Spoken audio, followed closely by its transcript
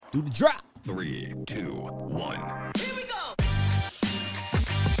Do the drop. 3, 2, 1. Here we go.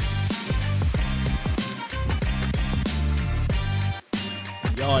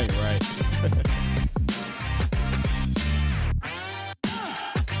 Y'all ain't right.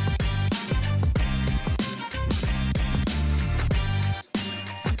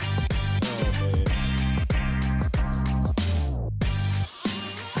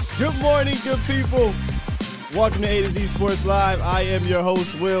 Good morning, good people. Welcome to A to Z Sports Live. I am your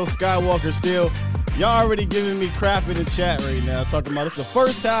host, Will Skywalker Steele. Y'all already giving me crap in the chat right now, talking about it's the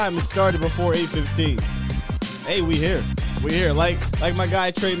first time it started before 8:15. Hey, we here. We here. Like my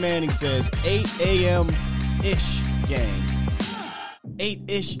guy Trey Manning says, 8 a.m.-ish gang.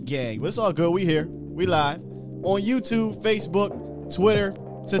 8-ish gang. But it's all good. We here. We live. On YouTube, Facebook, Twitter.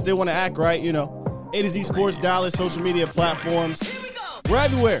 Since they want to act right, you know. A to Z Sports Dallas, social media platforms. We're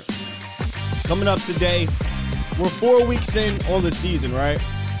everywhere. Coming up today, we're 4 weeks in on the season, right?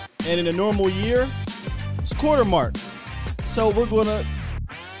 And in a normal year, it's quarter mark. So we're going to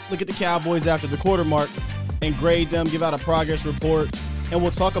look at the Cowboys after the quarter mark and grade them, give out a progress report, and we'll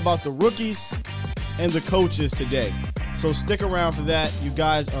talk about the rookies and the coaches today. So stick around for that. You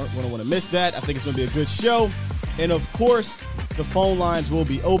guys aren't going to want to miss that. I think it's going to be a good show. And, of course, the phone lines will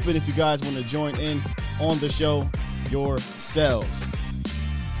be open if you guys want to join in on the show yourselves.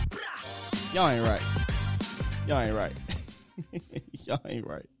 Y'all ain't right. Y'all ain't right. Y'all ain't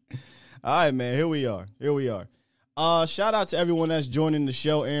right. All right, man. Here we are. Shout out to everyone that's joining the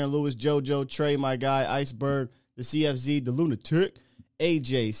show. Aaron Lewis, JoJo, Trey, my guy, Iceberg, the CFZ, the Lunatic,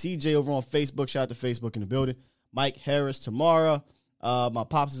 AJ, CJ over on Facebook. Shout out to Facebook in the building. Mike Harris, Tamara. My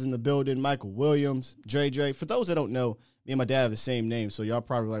pops is in the building. Michael Williams, Dre. For those that don't know, me and my dad have the same name, so y'all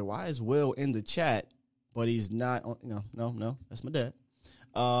probably like, why is Will in the chat? But he's not. No, that's my dad.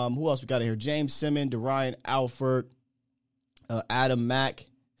 Who else we got in here? James Simmons, Darian Alford, Adam Mack,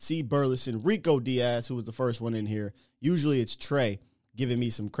 C. Burleson, Rico Diaz, who was the first one in here. Usually it's Trey giving me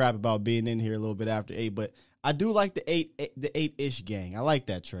some crap about being in here a little bit after 8, but I do like the 8-ish gang. I like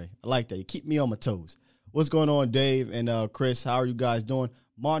that, Trey. I like that. You keep me on my toes. What's going on, Dave and Chris? How are you guys doing?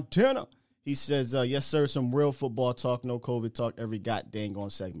 Montana, he says, yes, sir, some real football talk, no COVID talk, every goddamn on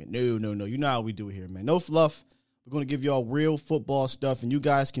segment. No. You know how we do it here, man. No fluff. We're going to give y'all real football stuff, and you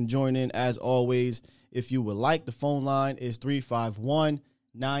guys can join in as always if you would like. The phone line is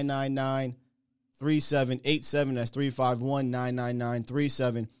 351-999-3787. That's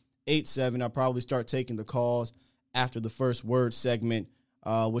 351-999-3787. I'll probably start taking the calls after the first word segment,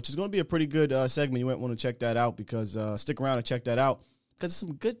 which is going to be a pretty good segment. You might want to check that out because stick around and check that out because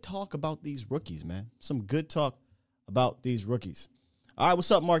some good talk about these rookies, man. Some good talk about these rookies. All right,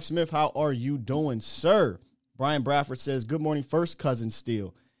 what's up, Mark Smith? How are you doing, sir? Brian Bradford says, good morning, first cousin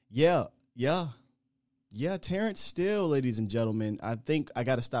Steele. Yeah, Terrence Steele, ladies and gentlemen. I think I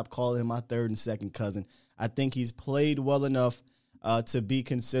got to stop calling him my third and second cousin. I think he's played well enough to be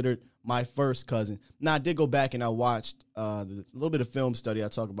considered my first cousin. Now, I did go back and I watched a little bit of film study I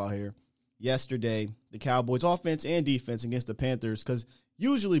talk about here yesterday, the Cowboys offense and defense against the Panthers, because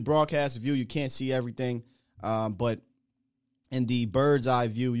usually broadcast view, you can't see everything, but in the bird's eye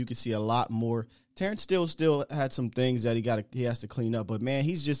view, you can see a lot more. Terrence still had some things that he has to clean up, but man,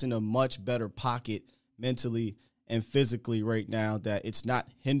 he's just in a much better pocket mentally and physically right now that it's not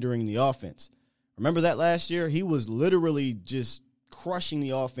hindering the offense. Remember that last year? He was literally just crushing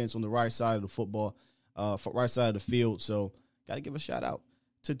the offense on the right side of the football, right side of the field. So got to give a shout out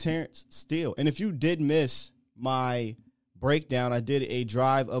to Terrence Steele. And if you did miss my breakdown, I did a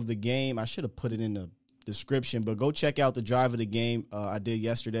drive of the game. I should have put it in the description, but go check out the drive of the game I did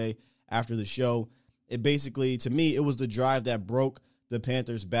yesterday after the show. It basically, to me, it was the drive that broke the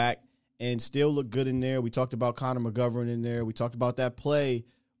Panthers back and still looked good in there. We talked about Connor McGovern in there. We talked about that play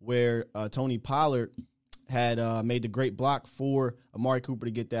where Tony Pollard had made the great block for Amari Cooper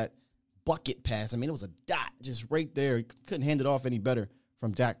to get that bucket pass. I mean, it was a dot just right there. He couldn't hand it off any better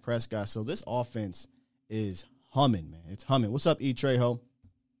from Dak Prescott. So this offense is humming, man. It's humming. What's up, E. Trejo?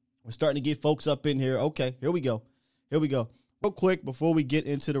 We're starting to get folks up in here. Okay, here we go. Real quick, before we get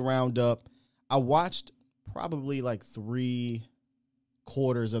into the roundup, I watched probably like 3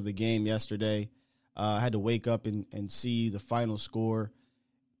 quarters of the game yesterday. I had to wake up and see the final score.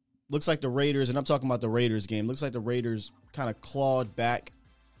 Looks like the Raiders, and I'm talking about the Raiders game, looks like the Raiders kind of clawed back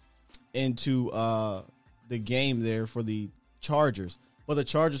into the game there for the Chargers, but the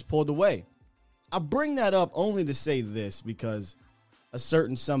Chargers pulled away. I bring that up only to say this because a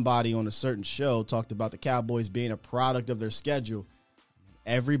certain somebody on a certain show talked about the Cowboys being a product of their schedule.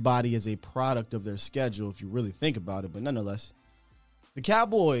 Everybody is a product of their schedule if you really think about it, but nonetheless, the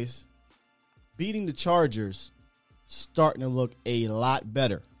Cowboys beating the Chargers starting to look a lot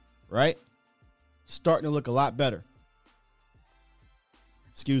better. right? Starting to look a lot better.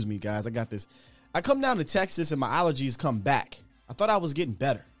 Excuse me, guys. I got this. I come down to Texas and my allergies come back. I thought I was getting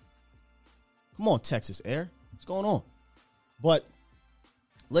better. Come on, Texas air. What's going on? But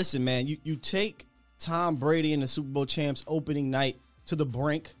listen, man, you take Tom Brady and the Super Bowl champs opening night to the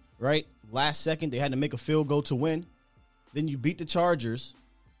brink, right? Last second, they had to make a field goal to win. Then you beat the Chargers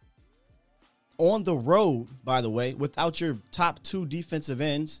on the road, by the way, without your top 2 defensive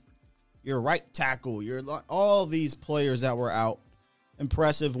ends, your right tackle, all these players that were out.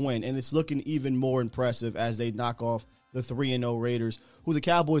 Impressive win, and it's looking even more impressive as they knock off the 3-0 Raiders, who the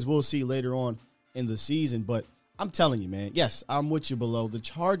Cowboys will see later on in the season. But I'm telling you, man, yes, I'm with you below. The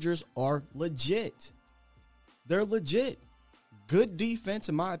Chargers are legit. They're legit. Good defense,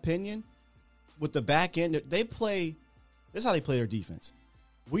 in my opinion, with the back end. They play, this is how they play their defense.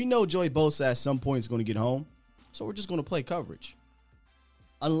 We know Joey Bosa at some point is going to get home, so we're just going to play coverage.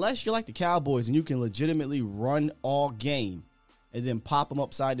 Unless you're like the Cowboys and you can legitimately run all game and then pop them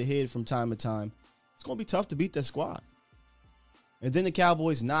upside the head from time to time, it's going to be tough to beat that squad. And then the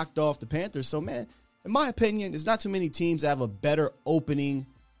Cowboys knocked off the Panthers. So, man, in my opinion, there's not too many teams that have a better opening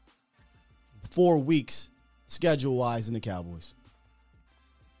 4 weeks schedule-wise than the Cowboys.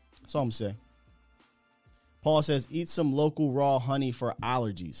 That's all I'm saying. Paul says, eat some local raw honey for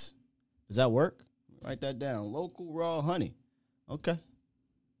allergies. Does that work? Write that down. Local raw honey. Okay.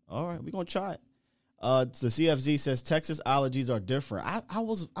 All right, we're going to try it. The CFZ says Texas allergies are different. I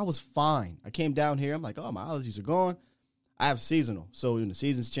was fine. I came down here. I'm like, oh, my allergies are gone. I have seasonal. So when the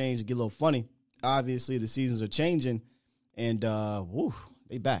seasons change, it get a little funny. Obviously, the seasons are changing, and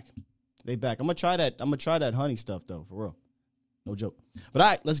they back. They back. I'm gonna try that. I'm gonna try that honey stuff though, for real. No joke. But all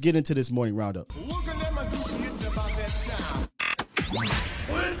right, let's get into this morning roundup. Look at them, it's about that time.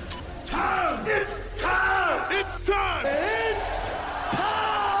 It's time! It's time! It's time!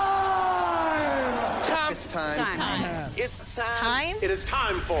 It's time. It's time. It is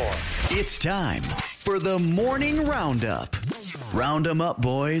time for. It's time for the morning roundup. Round 'em up,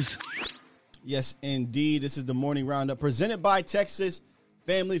 boys. Yes, indeed. This is the morning roundup presented by Texas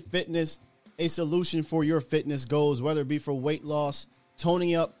Family Fitness, a solution for your fitness goals, whether it be for weight loss,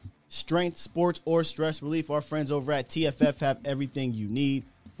 toning up, strength, sports, or stress relief. Our friends over at TFF have everything you need,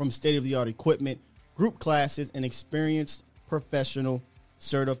 from state-of-the-art equipment, group classes, and experienced professional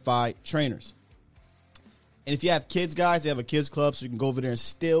certified trainers. And if you have kids, guys, they have a kids club, so you can go over there and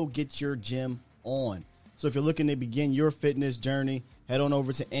still get your gym on. So if you're looking to begin your fitness journey, head on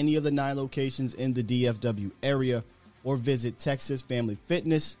over to any of the 9 locations in the DFW area or visit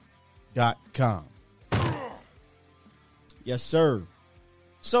TexasFamilyFitness.com. Yes, sir.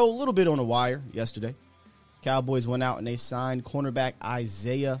 So a little bit on the wire yesterday. Cowboys went out and they signed cornerback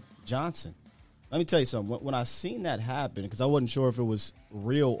Isaiah Johnson. Let me tell you something. When I seen that happen, because I wasn't sure if it was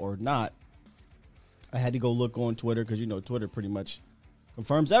real or not, I had to go look on Twitter because, you know, Twitter pretty much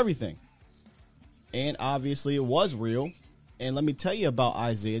confirms everything. And obviously it was real. And let me tell you about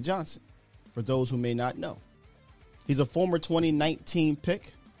Isaiah Johnson, for those who may not know. He's a former 2019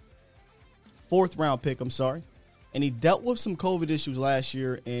 pick, 4th round pick, and he dealt with some COVID issues last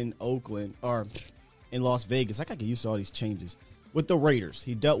year in Oakland, or in Las Vegas. I gotta get used to all these changes. With the Raiders.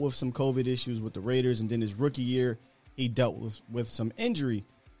 He dealt with some COVID issues with the Raiders, and then his rookie year, he dealt with some injury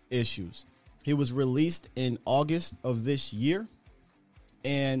issues. He was released in August of this year,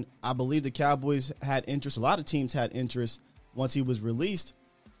 and I believe the Cowboys had interest. A lot of teams had interest once he was released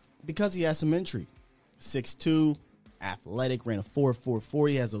because he has some intrigue. 6'2", athletic, ran a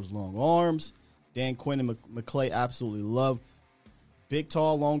 4.40, has those long arms. Dan Quinn and McClay absolutely love big,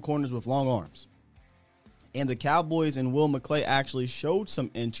 tall, long corners with long arms. And the Cowboys and Will McClay actually showed some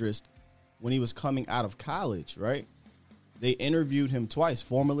interest when he was coming out of college, right? They interviewed him twice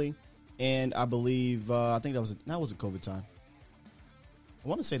formally, and I believe, I think that wasn't COVID time. I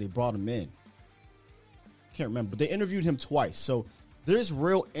want to say they brought him in. Can't remember, but they interviewed him twice. So there's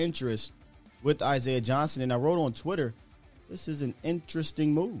real interest with Isaiah Johnson, and I wrote on Twitter, this is an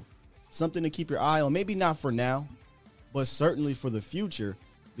interesting move. Something to keep your eye on. Maybe not for now, but certainly for the future,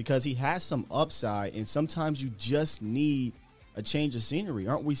 because he has some upside, and sometimes you just need a change of scenery.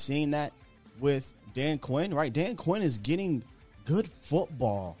 Aren't we seeing that with Dan Quinn, right? Dan Quinn is getting good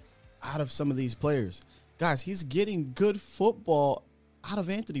football out of some of these players. Guys, he's getting good football out of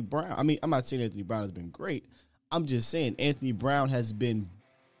Anthony Brown. I mean, I'm not saying Anthony Brown has been great. I'm just saying Anthony Brown has been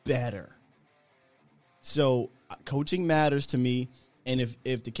better. So coaching matters to me. And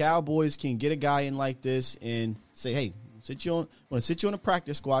if the Cowboys can get a guy in like this and say, hey, I'm going to sit you on a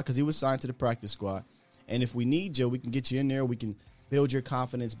practice squad, because he was signed to the practice squad. And if we need you, we can get you in there. We can build your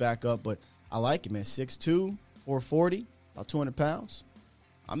confidence back up. But I like it, man. 6'2", 440, about 200 pounds.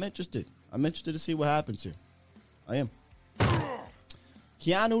 I'm interested. I'm interested to see what happens here. I am.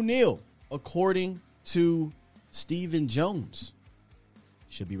 Keanu Neal, according to Stephen Jones,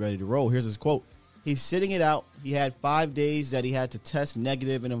 should be ready to roll. Here's his quote. He's sitting it out. He had 5 days that he had to test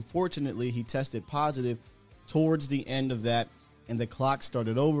negative, and unfortunately, he tested positive towards the end of that, and the clock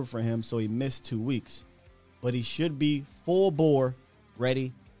started over for him, so he missed 2 weeks. But he should be full bore,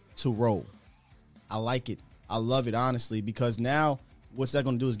 ready to roll. I like it. I love it, honestly, because now what's that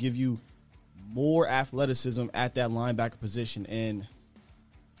going to do is give you more athleticism at that linebacker position. And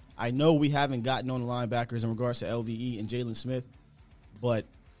I know we haven't gotten on the linebackers in regards to LVE and Jalen Smith, but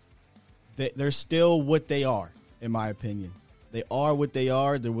they're still what they are, in my opinion. They are what they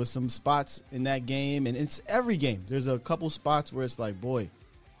are. There was some spots in that game, and it's every game. There's a couple spots where it's like, boy,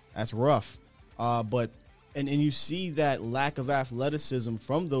 that's rough. But you see that lack of athleticism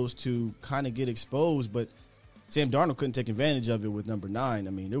from those two kind of get exposed, but Sam Darnold couldn't take advantage of it with number 9.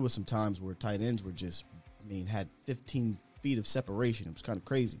 I mean, there was some times where tight ends were just, had 15 feet of separation. It was kind of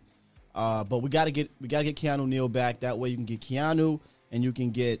crazy. But we got to get Keanu Neal back. That way you can get Keanu and you can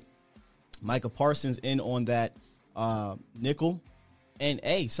get Micah Parsons in on that nickel. And,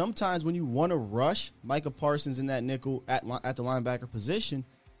 hey, sometimes when you want to rush Micah Parsons in that nickel at the linebacker position,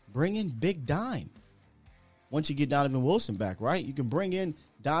 bring in Big Dime. Once you get Donovan Wilson back, right? You can bring in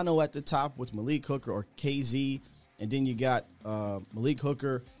Dono at the top with Malik Hooker or KZ, and then you got Malik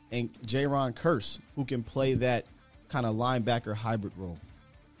Hooker and Jaron Kearse, who can play that kind of linebacker hybrid role.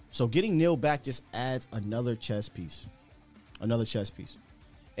 So getting Neal back just adds another chess piece. Another chess piece.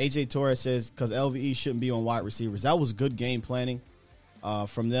 AJ Torres says, because LVE shouldn't be on wide receivers. That was good game planning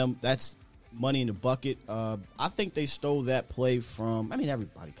from them. That's money in the bucket. I think they stole that play from,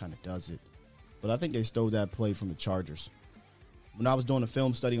 everybody kind of does it, but I think they stole that play from the Chargers. When I was doing a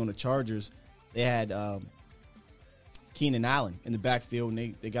film study on the Chargers, they had Keenan Allen in the backfield,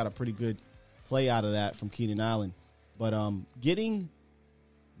 and they got a pretty good play out of that from Keenan Allen. But getting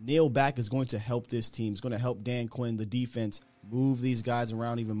Neal back is going to help this team. It's going to help Dan Quinn, the defense, move these guys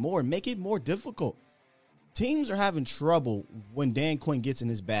around even more and make it more difficult. Teams are having trouble when Dan Quinn gets in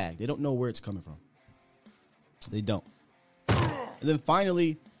his bag. They don't know where it's coming from. They don't. And then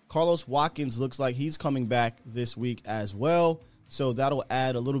finally, Carlos Watkins looks like he's coming back this week as well. So that'll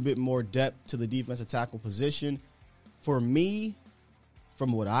add a little bit more depth to the defensive tackle position. For me,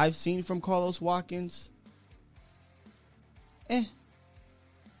 from what I've seen from Carlos Watkins,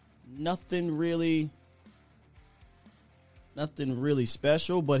 nothing really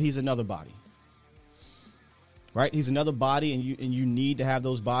special, but he's another body. Right? He's another body, and you need to have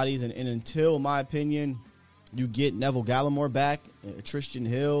those bodies. And until, in my opinion, you get Neville Gallimore back, Tristan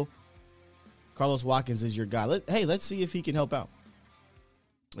Hill, Carlos Watkins is your guy. Let's see if he can help out.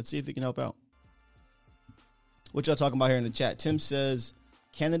 Let's see if he can help out. What y'all talking about here in the chat? Tim says,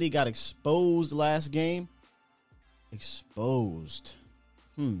 Kennedy got exposed last game. Exposed.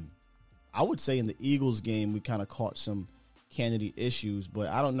 I would say in the Eagles game, we kind of caught some Kennedy issues, but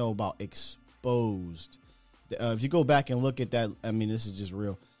I don't know about exposed. If you go back and look at that, this is just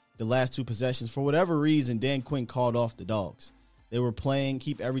real. The last 2 possessions, for whatever reason, Dan Quinn called off the dogs. They were playing,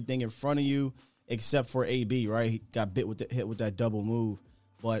 keep everything in front of you, except for AB, right? He got hit with that double move.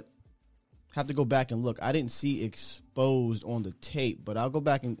 But have to go back and look. I didn't see exposed on the tape, but I'll go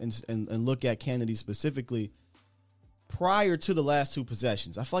back and look at Kennedy specifically prior to the last 2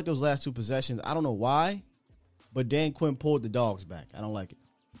 possessions. I feel like those last 2 possessions, I don't know why, but Dan Quinn pulled the dogs back. I don't like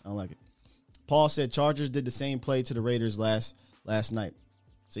it. Paul said Chargers did the same play to the Raiders last night.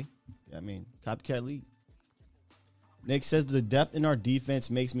 See? Copycat league. Nick says the depth in our defense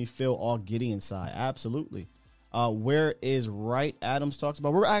makes me feel all giddy inside. Absolutely. Where is Wright? Adams talks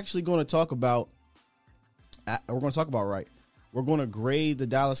about. We're actually going to talk about. Wright. We're going to grade the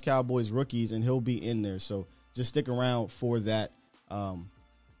Dallas Cowboys rookies, and he'll be in there. So just stick around for that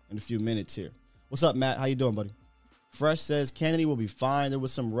in a few minutes here. What's up, Matt? How you doing, buddy? Fresh says Kennedy will be fine. There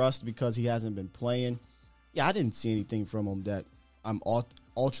was some rust because he hasn't been playing. Yeah, I didn't see anything from him that I'm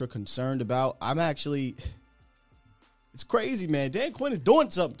ultra concerned about. I'm actually. It's crazy, man. Dan Quinn is doing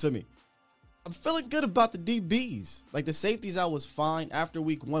something to me. I'm feeling good about the DBs. Like the safeties, I was fine. After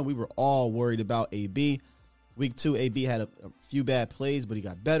week 1, we were all worried about AB. Week 2, AB had a few bad plays, but he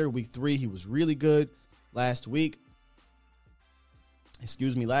got better. Week 3, he was really good. Last week,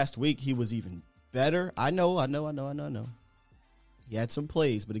 he was even better. I know. He had some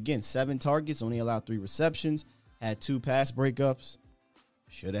plays, but again, 7 targets, only allowed 3 receptions, had 2 pass breakups.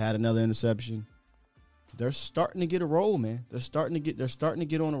 Should have had another interception. They're starting to get a roll, man. They're starting to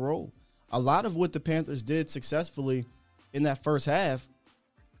get on a roll. A lot of what the Panthers did successfully in that first half,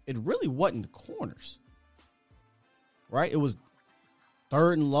 it really wasn't the corners. Right? It was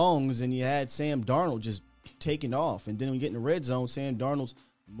third and longs, and you had Sam Darnold just taking off. And then when you get in the red zone, Sam Darnold's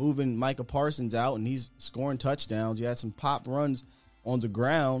moving Micah Parsons out, and he's scoring touchdowns. You had some pop runs on the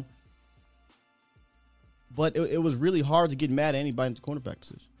ground. But it was really hard to get mad at anybody in the cornerback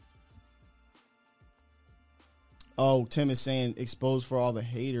position. Oh, Tim is saying exposed for all the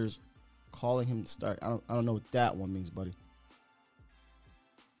haters calling him to start. I don't know what that one means, buddy.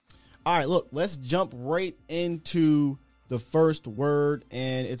 All right, look, let's jump right into the first word,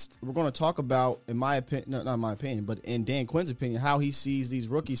 and we're going to talk about, in my opinion, not my opinion, but in Dan Quinn's opinion, how he sees these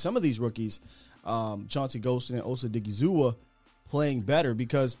rookies, some of these rookies, Chauncey Golston and Osa Digizua, playing better,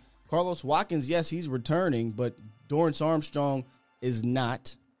 because Carlos Watkins, yes, he's returning, but Dorrance Armstrong is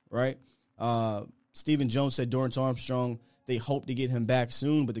not, right? Stephen Jones said Dorrance Armstrong, they hope to get him back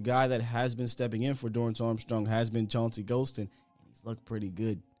soon, but the guy that has been stepping in for Dorrance Armstrong has been Chauncey Golston, and he's looked pretty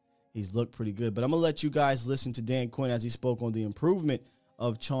good. But I'm going to let you guys listen to Dan Quinn as he spoke on the improvement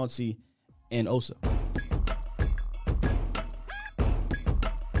of Chauncey and Osa.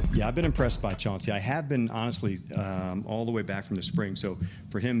 Yeah, I've been impressed by Chauncey. I have been, honestly, all the way back from the spring. So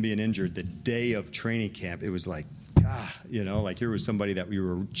for him being injured, the day of training camp, it was like, like here was somebody that we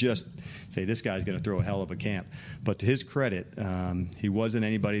were just say, this guy's going to throw a hell of a camp. But to his credit, he wasn't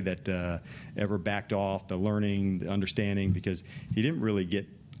anybody that ever backed off the learning, the understanding, because he didn't really get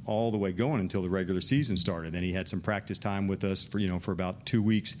all the way going until the regular season started. Then he had some practice time with us for about 2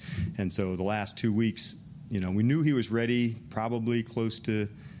 weeks. And so the last 2 weeks, we knew he was ready, probably close to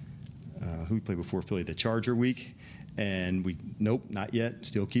who we played before Philly, the Charger week. And nope, not yet.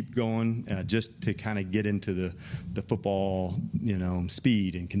 Still keep going, just to kind of get into the football,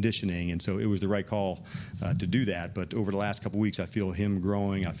 speed and conditioning. And so it was the right call to do that. But over the last couple of weeks, I feel him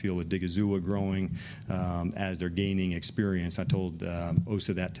growing. I feel Digizua growing as they're gaining experience. I told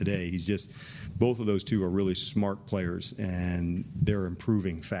Osa that today. Both of those two are really smart players, and they're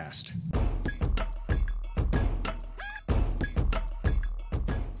improving fast.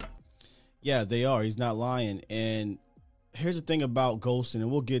 Yeah, they are. He's not lying. And here's the thing about Golston,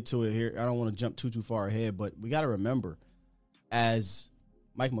 and we'll get to it here. I don't want to jump too far ahead, but we got to remember, as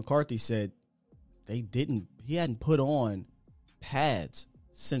Mike McCarthy said, he hadn't put on pads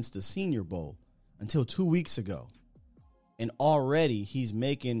since the Senior Bowl until 2 weeks ago. And already he's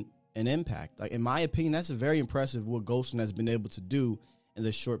making an impact. Like, in my opinion, that's very impressive what Golston has been able to do in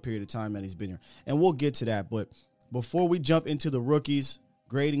this short period of time that he's been here. And we'll get to that. But before we jump into the rookies,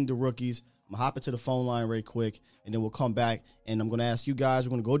 grading the rookies, I'm going to hop into the phone line right quick, and then we'll come back, and I'm going to ask you guys,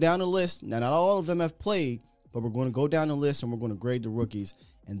 we're going to go down the list. Now, not all of them have played, but we're going to go down the list, and we're going to grade the rookies,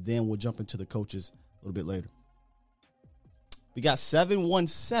 and then we'll jump into the coaches a little bit later. We got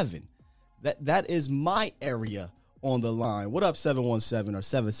 717. That is my area on the line. What up, 717 or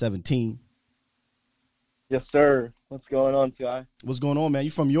 717? Yes, sir. What's going on, Ty? What's going on, man? You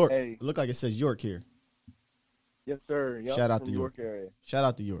from York? Hey. It look like it says York here. Yes, sir. Yep, Shout out from to York. area. Shout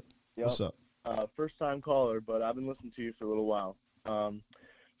out to York. Yep. What's up? First-time caller, but I've been listening to you for a little while.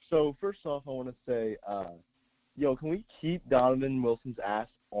 So first off, I want to say, can we keep Donovan Wilson's ass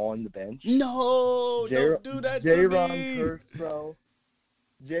on the bench? No, don't do that to me. Curse, bro.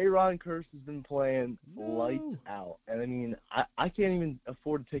 J-Ron Curse has been playing lights out. And, I mean, I can't even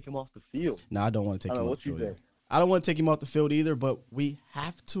afford to take him off the field. No, I don't want to take him off the field. Think? I don't want to take him off the field either, but we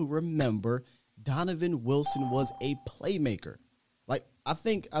have to remember Donovan Wilson was a playmaker. Like, I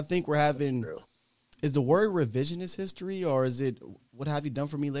think we're having – is the word revisionist history, or is it what have you done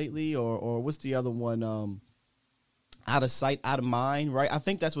for me lately, or what's the other one? Out of sight, out of mind, right? I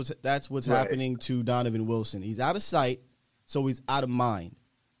think that's what's happening to Donovan Wilson. He's out of sight, so he's out of mind.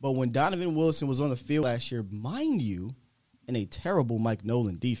 But when Donovan Wilson was on the field last year, mind you, in a terrible Mike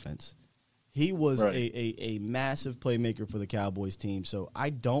Nolan defense, he was a massive playmaker for the Cowboys team. So I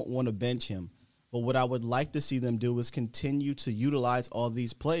don't want to bench him. But what I would like to see them do is continue to utilize all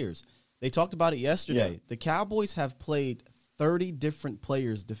these players. They talked about it yesterday. Yeah. The Cowboys have played 30 different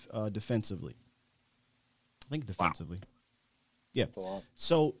players defensively. I think defensively. Wow. Yeah.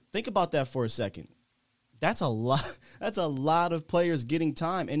 So think about that for a second. That's a lot. That's a lot of players getting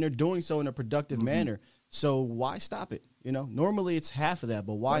time, and they're doing so in a productive manner. So why stop it? Normally it's half of that,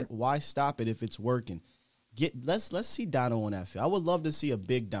 but why stop it if it's working? Let's see Dono on that field. I would love to see a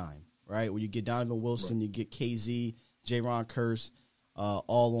big dime, right? Where you get Donovan Wilson, you get KZ, J-Ron Curse,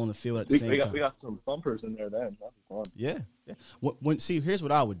 all on the field at the same time. We got some bumpers in there then. That'd be fun. Yeah. Here's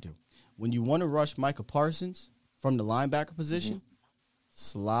what I would do. When you want to rush Micah Parsons from the linebacker position,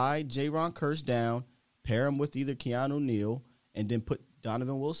 slide J-Ron Curse down, pair him with either Keanu Neal, and then put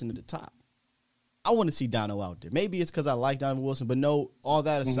Donovan Wilson at the top. I want to see Dono out there. Maybe it's because I like Donovan Wilson, but no, all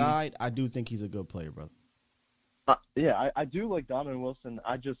that aside, I do think he's a good player, brother. I do like Donovan Wilson.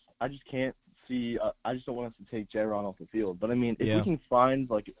 I just can't see. I just don't want us to take J-Ron off the field. But I mean, if we can find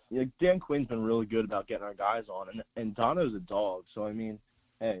Dan Quinn's been really good about getting our guys on, and Dono's a dog. So I mean,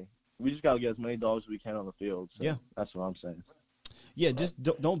 hey, we just got to get as many dogs as we can on the field. So yeah, that's what I'm saying. Yeah, just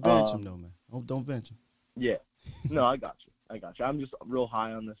don't bench him though, man. Don't bench him. Yeah, no, I got you. I'm just real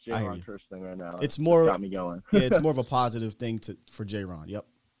high on this J-Ron curse thing right now. It's more got me going. Yeah, it's more of a positive thing for J-Ron. Yep.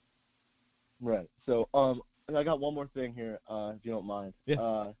 Right. So and I got one more thing here, if you don't mind.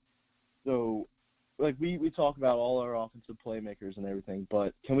 Yeah. So, like, we talk about all our offensive playmakers and everything,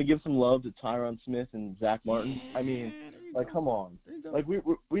 but can we give some love to Tyron Smith and Zach Martin? I mean, like, come on. Like,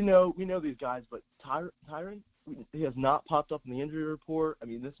 we know these guys, but Tyron, he has not popped up in the injury report. I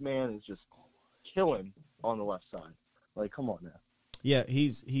mean, this man is just killing on the left side. Like, come on now. Yeah,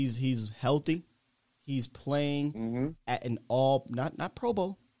 he's healthy. He's playing at an not Pro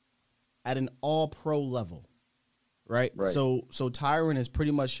Bowl, at an all-pro level. Right? So Tyron is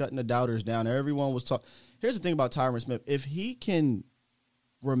pretty much shutting the doubters down. Everyone was talking. Here's the thing about Tyron Smith. If he can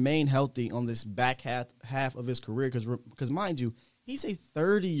remain healthy on this back half of his career, because mind you, he's a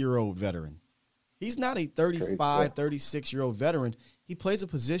 30-year-old veteran. He's not a 35, 36-year-old veteran. He plays a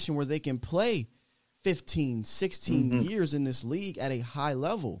position where they can play 15, 16 years in this league at a high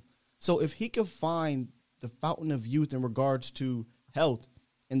level. So if he could find the fountain of youth in regards to health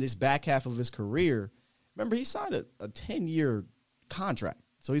in this back half of his career, remember, he signed a 10-year contract.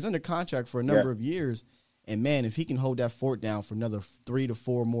 So he's under contract for a number of years. And, man, if he can hold that fort down for another 3 to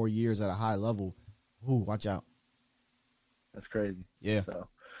 4 more years at a high level, watch out. That's crazy. Yeah. So,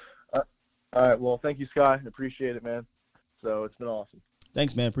 all right, well, thank you, Sky. I appreciate it, man. So it's been awesome.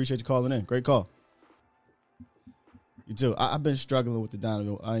 Thanks, man. Appreciate you calling in. Great call. You too. I've been struggling with the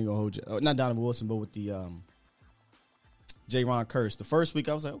Donovan. I ain't going to hold you. Not Donovan Wilson, but with the J-Ron curse. The first week,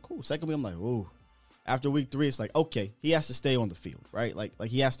 I was like, oh, cool. Second week, I'm like, ooh. After week 3, it's like, okay, he has to stay on the field, right? Like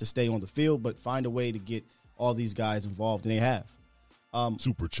he has to stay on the field, but find a way to get all these guys involved, and they have.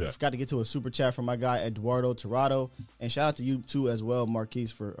 Super chat. I forgot to get to a super chat from my guy Eduardo Tirado, and shout out to you too as well,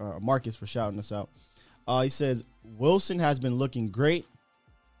 Marcus for shouting us out. He says Wilson has been looking great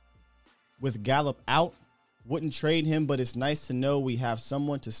with Gallup out. Wouldn't trade him, but it's nice to know we have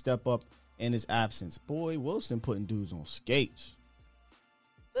someone to step up in his absence. Boy, Wilson putting dudes on skates.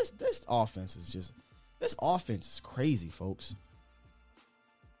 This offense is crazy, folks.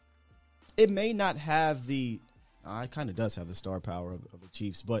 It may not have it kind of does have the star power of the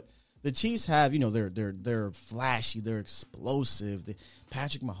Chiefs, but the Chiefs have, they're flashy, they're explosive.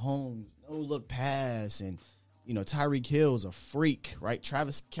 Patrick Mahomes, no look pass, and Tyreek Hill's a freak, right?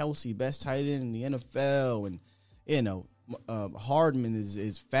 Travis Kelce, best tight end in the NFL, and Hardman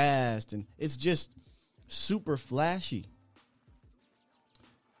is fast, and it's just super flashy.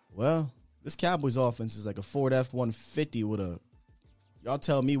 Well, this Cowboys offense is like a Ford F-150 with y'all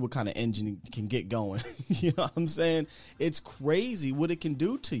tell me what kind of engine can get going. You know what I'm saying? It's crazy what it can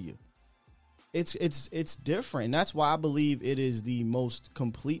do to you. It's different. And that's why I believe it is the most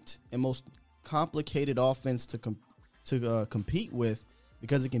complete and most complicated offense to compete with,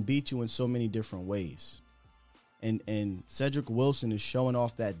 because it can beat you in so many different ways. And Cedric Wilson is showing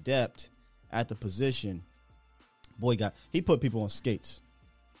off that depth at the position. Boy, he put people on skates.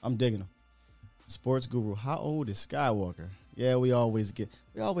 I'm digging him. Sports Guru, how old is Skywalker? Yeah, we always get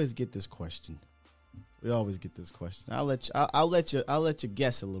this question. I'll let you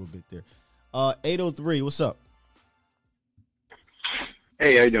guess a little bit there. 803, what's up?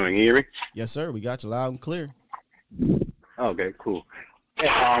 Hey, how you doing? You hear me? Yes, sir. We got you loud and clear. Okay, cool.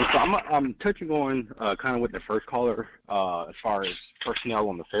 Yeah, so I'm touching on kind of with the first caller as far as personnel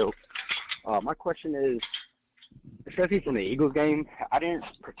on the field. My question is, especially from the Eagles game, I didn't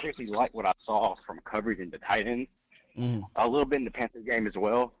particularly like what I saw from coverage in the tight end. A little bit in the Panthers game as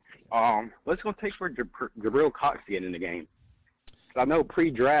well. What's going to take for Jabril Cox to get in the game? I know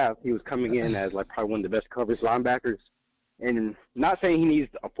pre-draft he was coming in as like probably one of the best coverage linebackers. And not saying he needs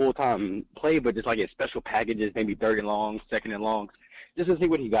a full-time play, but just like his special packages, maybe third and longs, second and longs, just to see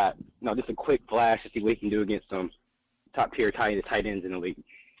what he got. Just a quick flash to see what he can do against some top-tier tight ends in the league.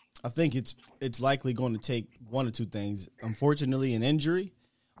 I think it's likely going to take one or two things. Unfortunately, an injury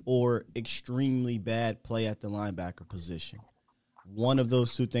or extremely bad play at the linebacker position. One of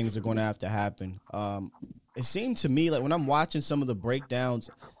those two things are going to have to happen. It seemed to me like when I'm watching some of the breakdowns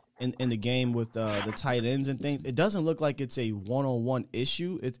in the game with the tight ends and things, it doesn't look like it's a one-on-one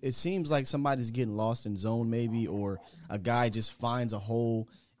issue. It seems like somebody's getting lost in zone maybe, or a guy just finds a hole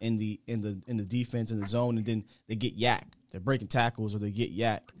in the defense in the zone, and then they get yacked. They're breaking tackles or they get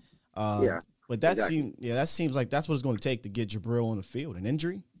yacked. But that seems like that's what it's going to take to get Jabril on the field, an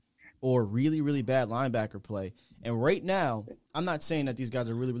injury or really, really bad linebacker play. And right now, I'm not saying that these guys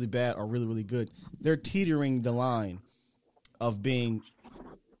are really, really bad or really, really good. They're teetering the line of being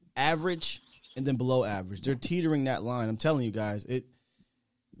average and then below average. They're teetering that line. I'm telling you guys,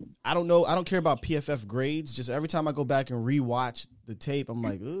 I don't know. I don't care about PFF grades. Just every time I go back and rewatch the tape, I'm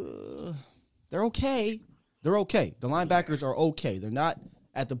like, they're okay. They're okay. The linebackers are okay. They're not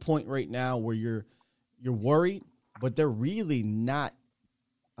at the point right now where you're worried, but they're really not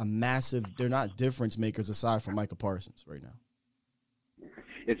they're not difference makers aside from Micah Parsons right now.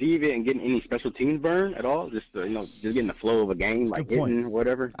 Is he even getting any special teams burn at all? Just just getting the flow of a game, That's like hitting,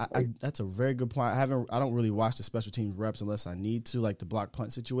 whatever. That's a very good point. I don't really watch the special teams reps unless I need to, like the block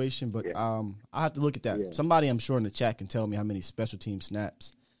punt situation. But I have to look at that. Yeah. Somebody, I'm sure, in the chat can tell me how many special team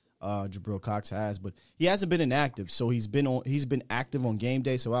snaps Jabril Cox has. But he hasn't been inactive, so he's been active on game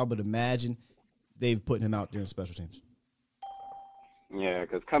day. So I would imagine they've put him out there in special teams. Yeah,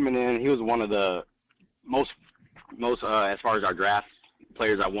 because coming in, he was one of the most as far as our draft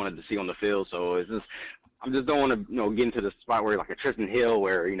players I wanted to see on the field. So I'm just don't want to get into the spot where like a Tristan Hill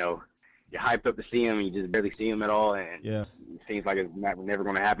where you're hyped up to see him and you just barely see him at all, and it seems like it's never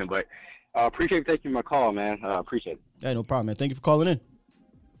going to happen. But appreciate you taking my call, man. Appreciate it. Hey, no problem, man. Thank you for calling in.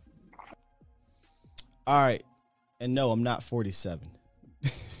 All right, and no, I'm not 47.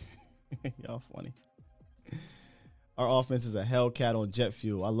 Y'all funny. Our offense is a Hellcat on jet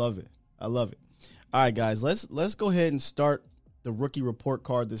fuel. I love it. All right, guys, let's go ahead and start the rookie report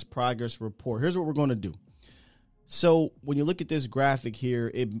card, this progress report. Here's what we're going to do. So when you look at this graphic here,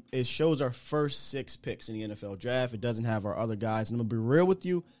 it shows our first 6 picks in the NFL draft. It doesn't have our other guys. And I'm going to be real with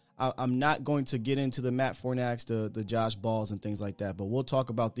you. I'm not going to get into the Matt Fornax, the Josh Balls and things like that, but we'll talk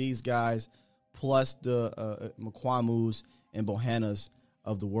about these guys plus the McQuamus and Bohannas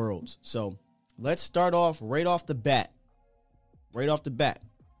of the worlds. So let's start off right off the bat,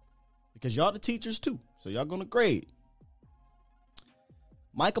 because y'all the teachers too, so y'all going to grade.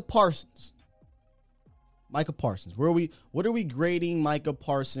 Micah Parsons. What are we grading Micah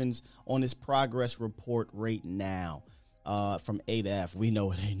Parsons on his progress report right now? From A to F. We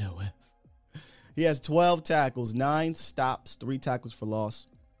know it ain't no F. He has 12 tackles, 9 stops, 3 tackles for loss,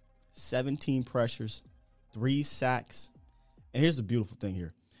 17 pressures, 3 sacks. And here's the beautiful thing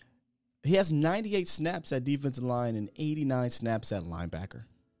here. He has 98 snaps at defensive line and 89 snaps at linebacker.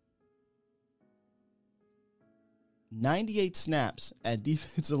 98 snaps at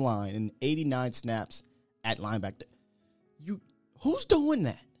defensive line and 89 snaps at linebacker. Who's doing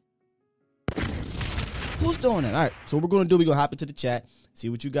that? Who's doing that? All right, so what we're going to do, we're going to hop into the chat, see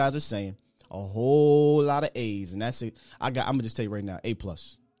what you guys are saying. A whole lot of A's, and that's it. I'm going to just tell you right now, A+.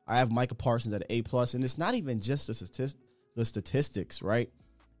 I have Micah Parsons at an A+, and it's not even just the statistics, right?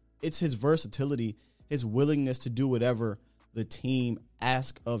 It's his versatility, his willingness to do whatever the team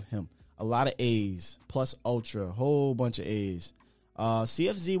asks of him. A lot of A's, plus ultra, a whole bunch of A's.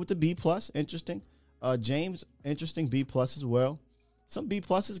 CFZ with the B+, interesting. James, interesting, B+ as well. Some B+,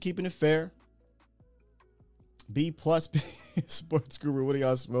 keeping it fair. B+, sports guru, what are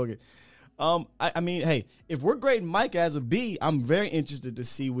y'all smoking? I mean, hey, if we're grading Micah as a B, I'm very interested to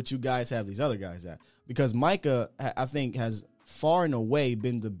see what you guys have these other guys at. Because Micah, I think, has far and away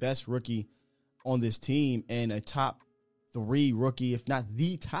been the best rookie on this team and a top 3 rookie, if not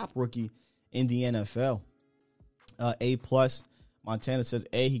the top rookie in the NFL. A+. Montana says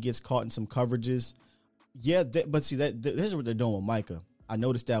A, he gets caught in some coverages. Yeah, but see, here's what they're doing with Micah. I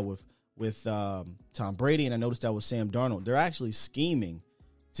noticed that with Tom Brady, and I noticed that with Sam Darnold. They're actually scheming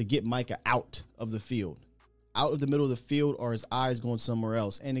to get Micah out of the field, out of the middle of the field, or his eyes going somewhere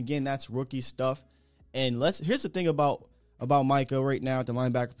else. And again, that's rookie stuff. And here's the thing about Micah right now at the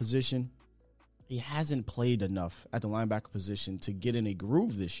linebacker position. He hasn't played enough at the linebacker position to get in a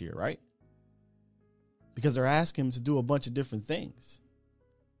groove this year, right? Because they're asking him to do a bunch of different things.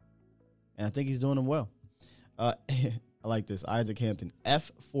 And I think he's doing them well. I like this. Isaac Hampton.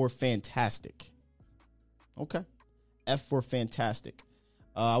 F for fantastic. Okay. F for fantastic.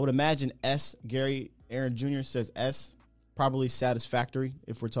 I would imagine S. Gary Aaron Jr. says S. Probably satisfactory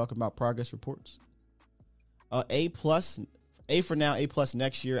if we're talking about progress reports. A+. A for now, A+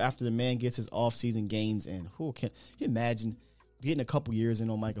 next year after the man gets his offseason gains in. Can you imagine getting a couple years in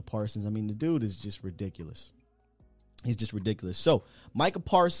on Micah Parsons? I mean, the dude is just ridiculous. He's just ridiculous. So, Micah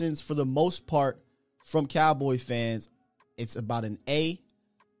Parsons, for the most part, from Cowboys fans, it's about an A,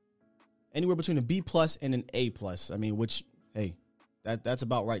 anywhere between a B+ and an A+. I mean, which, hey, that's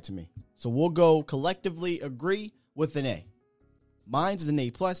about right to me. So, we'll go collectively agree with an A. Mine's is an A+,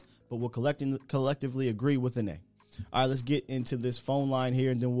 but we'll collectively agree with an A. All right, let's get into this phone line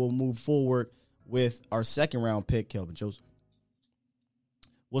here, and then we'll move forward with our second round pick, Kelvin Joseph.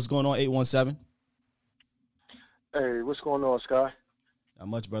 What's going on, 817? Hey, what's going on, Sky? Not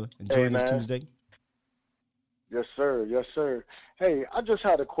much, brother. Enjoying this man. Tuesday. Yes, sir. Yes, sir. Hey, I just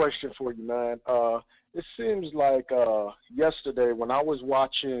had a question for you, man. It seems like yesterday when I was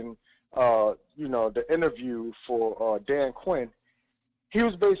watching, the interview for Dan Quinn, he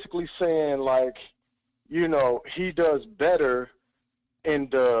was basically saying like, he does better in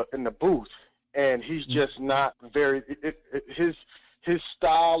the booth, and he's just not very. His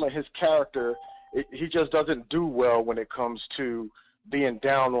style and his character, he just doesn't do well when it comes to being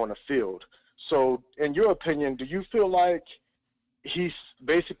down on the field. So, in your opinion, do you feel like he's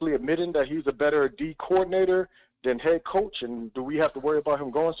basically admitting that he's a better D coordinator than head coach, and do we have to worry about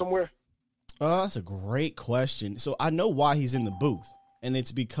him going somewhere? That's a great question. So I know why he's in the booth, and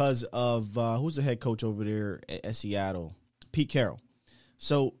it's because of who's the head coach over there at Seattle? Pete Carroll.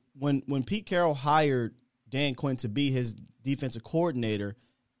 So when Pete Carroll hired Dan Quinn to be his defensive coordinator,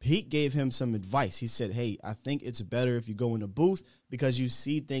 Pete gave him some advice. He said, hey, I think it's better if you go in the booth because you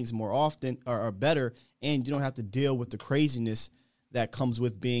see things more often or better, and you don't have to deal with the craziness that comes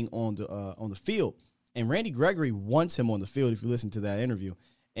with being on the field. And Randy Gregory wants him on the field if you listen to that interview.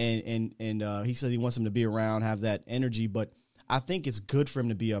 And he said he wants him to be around, have that energy. But I think it's good for him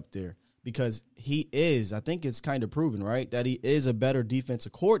to be up there because I think it's kind of proven, right, that he is a better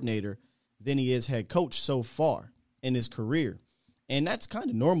defensive coordinator than he is head coach so far in his career. And that's kind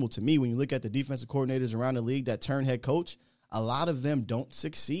of normal to me when you look at the defensive coordinators around the league that turn head coach. A lot of them don't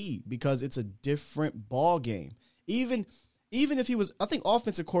succeed because it's a different ball game. Even if he was, I think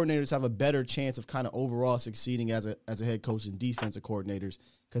offensive coordinators have a better chance of kind of overall succeeding as a head coach than defensive coordinators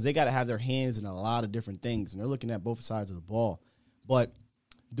because they got to have their hands in a lot of different things, and they're looking at both sides of the ball. But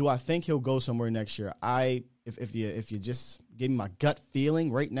do I think he'll go somewhere next year? If you just give me my gut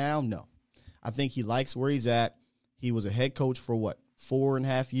feeling right now, no. I think he likes where he's at. He was a head coach for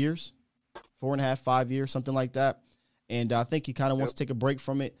 4.5 years, 4.5, 5 years, something like that. And I think he kind of wants to take a break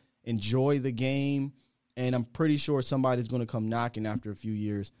from it, enjoy the game. And I'm pretty sure somebody's going to come knocking after a few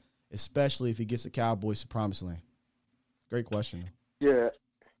years, especially if he gets the Cowboys to promised land. Great question. Yeah,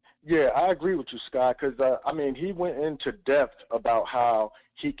 I agree with you, Scott, because, he went into depth about how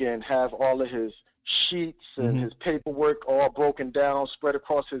he can have all of his sheets and his paperwork all broken down, spread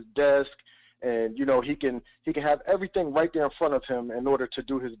across his desk. And, he can have everything right there in front of him in order to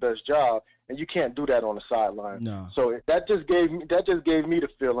do his best job. And you can't do that on the sideline. No. So that just gave me the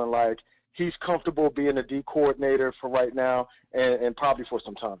feeling like he's comfortable being a D coordinator for right now and probably for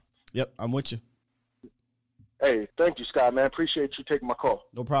some time. Yep, I'm with you. Hey, thank you, Scott, man. Appreciate you taking my call.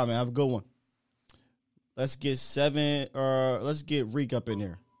 No problem, man. Have a good one. Let's get Reek up in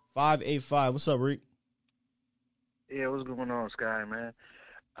there. 585. What's up, Reek? Yeah, what's going on, Sky, man?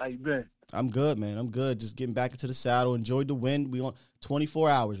 How you been? I'm good, man. I'm good. Just getting back into the saddle. Enjoyed the win. We on 24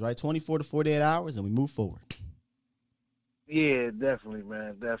 hours, right? 24 to 48 hours, and we move forward. Yeah, definitely,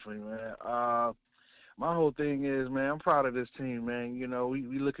 man. My whole thing is, man, I'm proud of this team, man.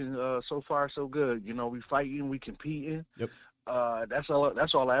 We looking so far so good. We fighting, we competing. Yep. That's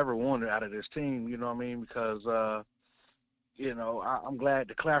all I ever wanted out of this team. You know what I mean? Because I'm glad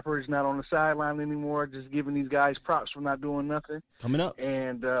the Clapper is not on the sideline anymore. Just giving these guys props for not doing nothing. It's coming up.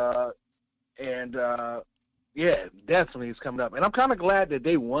 Yeah, definitely it's coming up. And I'm kind of glad that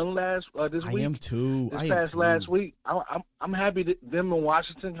they won this week. I am too. Last week. I'm happy that them and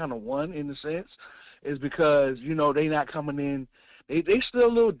Washington kind of won in the sense is because, they not coming in. They still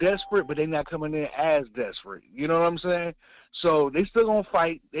a little desperate, but they not coming in as desperate. You know what I'm saying? So they still going to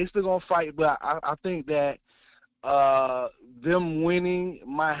fight. But I think that them winning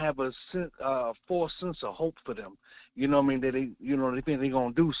might have a false sense of hope for them. You know what I mean? That they think they're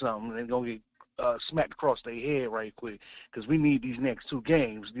going to do something and they're going to get smacked across their head right quick because we need these next two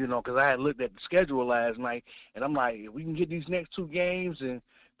games, because I had looked at the schedule last night and I'm like, if we can get these next two games and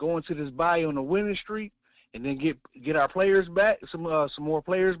go into this bye on a winning streak and then get our players back, some more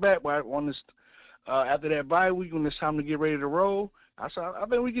players back on this after that bye week when it's time to get ready to roll. I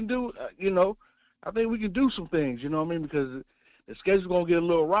think we can do, I think we can do some things, you know what I mean? Because the schedule's gonna get a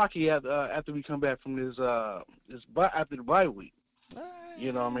little rocky after we come back from this after the bye week.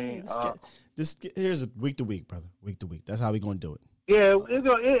 You know what I mean? Here's a week to week, brother. Week to week. That's how we gonna do it. Yeah,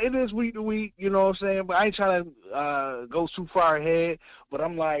 it is week to week. You know what I'm saying? But I ain't trying to go too far ahead. But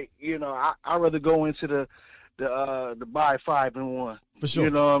I'm like, I'd rather go into the bye 5-1. For sure. You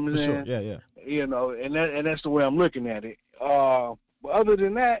know what I'm For saying? sure. Yeah. And that's the way I'm looking at it. But other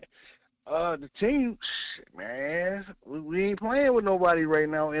than that, the team, man, we ain't playing with nobody right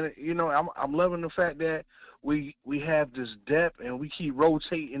now, and I'm loving the fact that we have this depth and we keep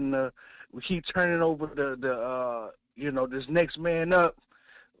rotating we keep turning over the this next man up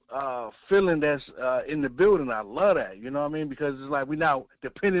feeling that's in the building. I love that. You know what I mean? Because it's like we're not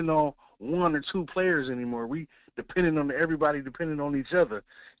depending on one or two players anymore. We depending on everybody, depending on each other.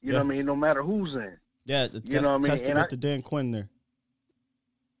 You know what I mean? No matter who's in. Yeah, you know what I mean? Testament to Dan Quinn there.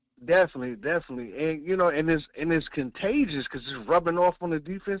 Definitely, and and it's contagious because it's rubbing off on the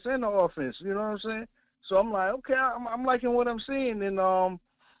defense and the offense. You know what I'm saying? So I'm like, okay, I'm liking what I'm seeing, and I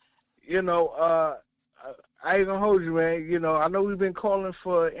ain't gonna hold you, man. You know, I know we've been calling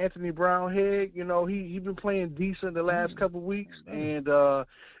for Anthony Brown head. You know, he been playing decent the last couple of weeks, and I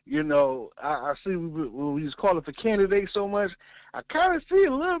see when we was calling for candidates so much. I kind of see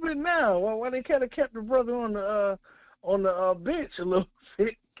a little bit now why they kind of kept the brother on the bench a little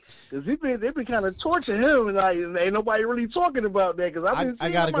bit. Because they've been kind of torturing him, and ain't nobody really talking about that. Because I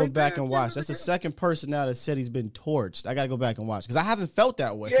got to go back and watch. That's the second person now that said he's been torched. I got to go back and watch because I haven't felt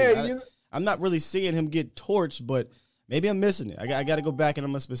that way. Yeah, I'm not really seeing him get torched, but maybe I'm missing it. I got to go back and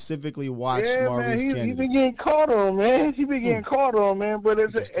I'm gonna specifically watch Maurice Kennedy. He's been getting caught on, man. He's been getting caught on, man. But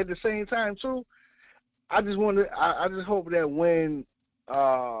at the same time, too, I just hope that when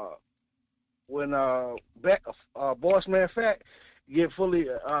Boss Man Fat get fully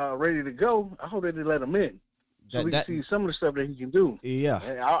ready to go, I hope that they let him in so we can see some of the stuff that he can do. Yeah,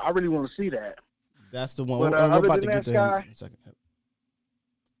 and I really want to see that. That's the one. But we're other about than to get that, to him Sky, in a second.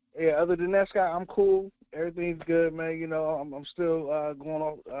 yeah, other than that, Sky, I'm cool. Everything's good, man. You know, I'm still going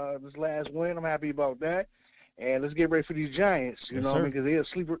off this last win. I'm happy about that. And let's get ready for these Giants. You know what I mean? Because they're a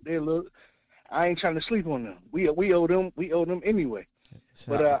sleeper. I ain't trying to sleep on them. We owe them. We owe them anyway.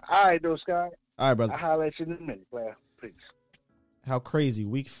 But all right, though, Sky. All right, brother. I'll holler at you in a minute, player. Peace. How crazy.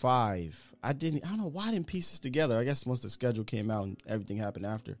 Week 5. I don't know why I didn't piece this together. I guess once the schedule came out and everything happened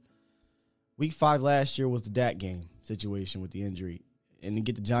after. Week 5 last year was the Dak game situation with the injury. And to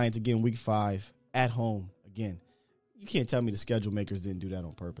get the Giants again week 5 at home again. You can't tell me the schedule makers didn't do that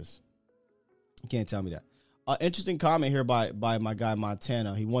on purpose. You can't tell me that. Interesting comment here by my guy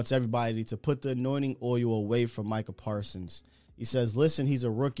Montana. He wants everybody to put the anointing oil away from Micah Parsons. He says, listen, he's a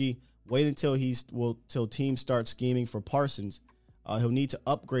rookie. Wait until till teams start scheming for Parsons. He'll need to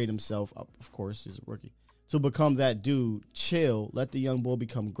upgrade himself. Of course, he's a rookie. To become that dude. Chill. Let the young boy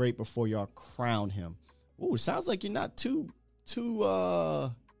become great before y'all crown him. Ooh, it sounds like you're not too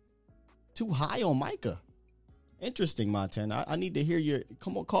high on Micah. Interesting, Montana. I need to hear your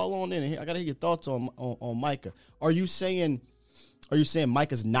call on in. I got to hear your thoughts on Micah. Are you saying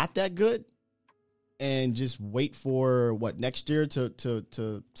Micah's not that good? And just wait for next year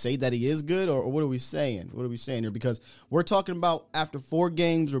to say that he is good, or what are we saying? What are we saying here? Because we're talking about after 4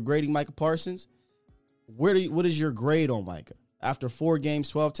 games, we're grading Micah Parsons. What is your grade on Micah? After 4 games,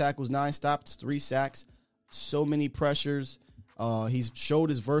 12 tackles, 9 stops, 3 sacks, so many pressures. He's showed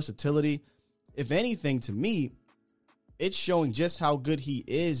his versatility. If anything, to me, it's showing just how good he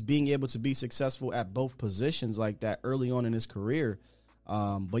is being able to be successful at both positions like that early on in his career.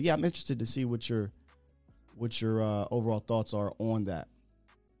 But yeah, I'm interested to see what your overall thoughts are on that.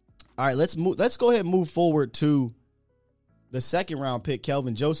 All right, let's go ahead and move forward to the second round pick,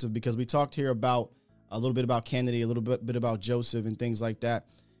 Kelvin Joseph, because we talked here about a little bit about Kennedy, a little bit about Joseph and things like that.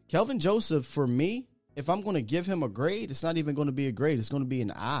 Kelvin Joseph, for me, if I'm going to give him a grade, it's not even going to be a grade. It's going to be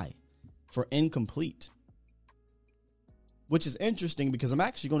an I for incomplete, which is interesting because I'm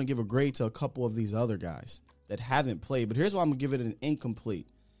actually going to give a grade to a couple of these other guys that haven't played. But here's why I'm going to give it an incomplete.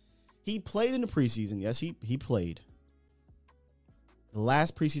 He played in the preseason. Yes, he played. The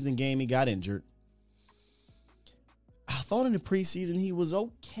last preseason game, he got injured. I thought in the preseason he was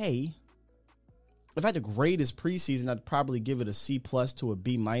okay. If I had to grade his preseason, I'd probably give it a C+ to a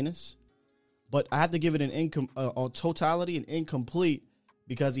B-. But I have to give it on totality an incomplete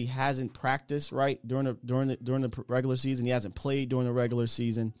because he hasn't practiced right during the regular season. He hasn't played during the regular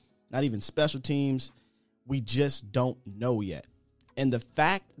season. Not even special teams. We just don't know yet. And the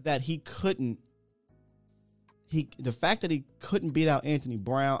fact that he couldn't beat out Anthony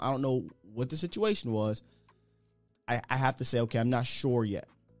Brown, I don't know what the situation was. I have to say, okay, I'm not sure yet.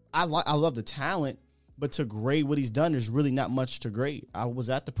 I love the talent, but to grade what he's done, there's really not much to grade. I was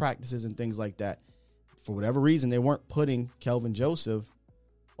at the practices and things like that. For whatever reason, they weren't putting Kelvin Joseph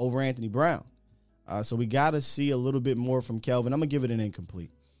over Anthony Brown. So we got to see a little bit more from Kelvin. I'm going to give it an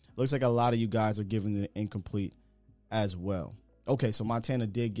incomplete. Looks like a lot of you guys are giving it an incomplete as well. Okay, so Montana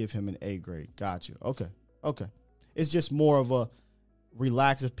did give him an A grade. Got you. Okay. It's just more of a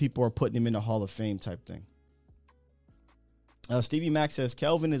relax if people are putting him in the Hall of Fame type thing. Stevie Mack says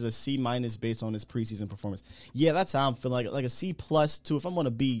Kelvin is a C- based on his preseason performance. Yeah, that's how I'm feeling. Like a C+ too. If I'm going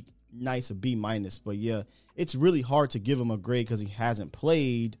to be nice, a B-. But yeah, it's really hard to give him a grade because he hasn't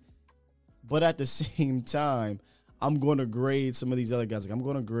played. But at the same time, I'm going to grade some of these other guys. Like I'm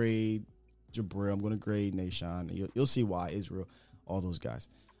going to grade Jabril. I'm going to grade Nashawn. You'll see why. Israel, all those guys.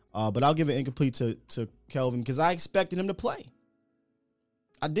 But I'll give it incomplete to Kelvin because I expected him to play.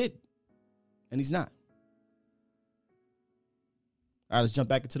 I did. And he's not. All right, let's jump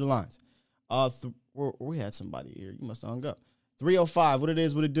back into the lines. We had somebody here. You must have hung up. 305, what it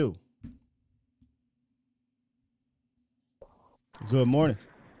is, what it do? Good morning.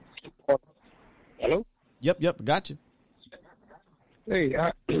 Hello? Yep, got you. Hey,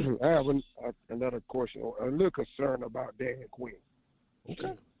 I have another question, a little concern about Dan Quinn.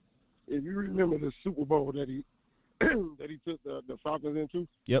 Okay. If you remember the Super Bowl that he took the Falcons into?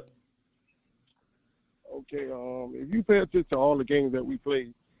 Yep. Okay, if you pay attention to all the games that we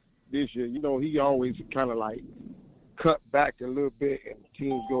played this year, he always kind of like cut back a little bit and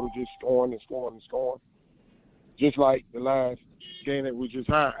teams go to just scoring and scoring and scoring. Just like the last game that we just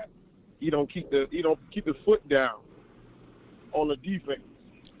had. He don't keep the foot down on the defense.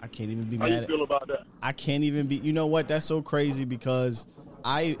 I can't even be How mad you feel about that? I can't even be. You know what? That's so crazy because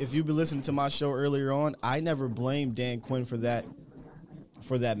if you've been listening to my show earlier on, I never blamed Dan Quinn for that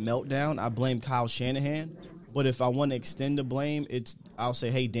meltdown. I blame Kyle Shanahan. But if I want to extend the blame, I'll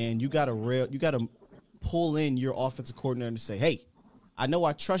say, hey Dan, you gotta pull in your offensive coordinator and say, hey, I know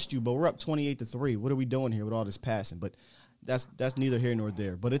I trust you, but we're up 28-3. What are we doing here with all this passing? But that's neither here nor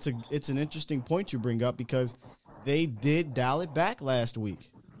there. But it's an interesting point you bring up because they did dial it back last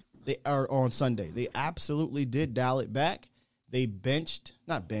week. They are on Sunday. They absolutely did dial it back. They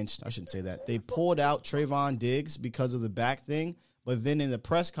not benched, I shouldn't say that. They pulled out Trayvon Diggs because of the back thing. But then in the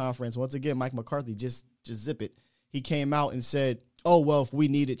press conference, once again, Mike McCarthy, just zip it. He came out and said, oh, well, if we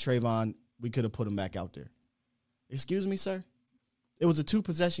needed Trayvon, we could have put him back out there. Excuse me, sir? It was a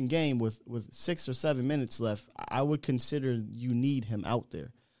 2-possession game with 6 or 7 minutes left. I would consider you need him out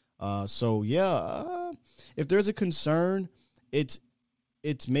there. If there's a concern, it's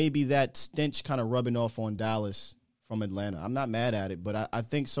maybe that stench kind of rubbing off on Dallas from Atlanta. I'm not mad at it, but I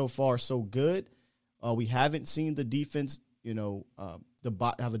think so far so good. We haven't seen the defense,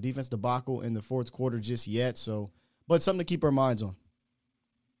 have a defense debacle in the fourth quarter just yet. But something to keep our minds on.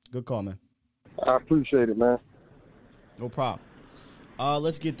 Good call, man. I appreciate it, man. No problem.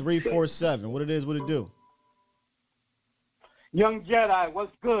 Let's get 347. What it is, what it do? Young Jedi,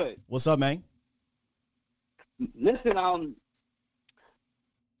 what's good? What's up, man? Listen,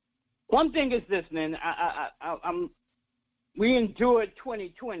 one thing is this, man. We endured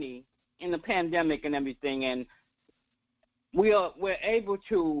 2020 in the pandemic and everything, and we're able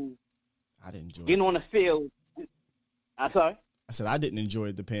to get on the field. I'm sorry? I said I didn't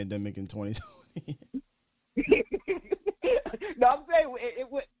enjoy the pandemic in 2020. No, I'm saying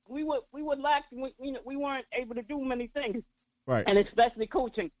we were lax. We weren't able to do many things, right? And especially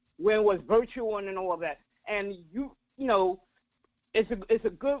coaching, when it was virtual and all that. And it's a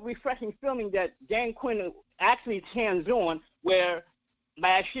good, refreshing feeling that Dan Quinn actually is hands-on, where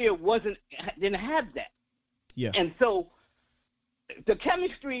last year didn't have that. Yeah. And so the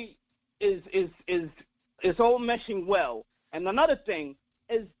chemistry is all meshing well. And another thing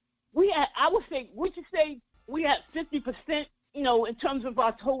is I would say, would you say we had 50%, in terms of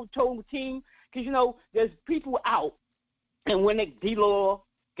our total team? Because, there's people out. And when D-Law,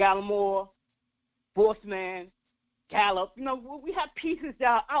 Gallimore, Bossman, Gallup, we have pieces that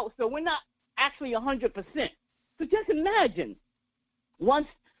are out. So we're not actually 100%. So just imagine what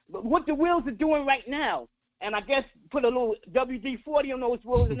the Wheels are doing right now. And I guess put a little WD-40 on those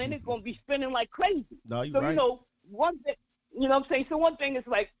wheels, and then it's going to be spinning like crazy. No, you're right. One thing, what I'm saying? So one thing is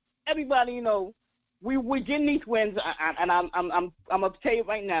like everybody, we're getting these wins, and I'm gonna tell you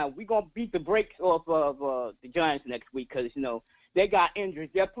right now, we're gonna beat the brakes off of the Giants next week because they got injuries.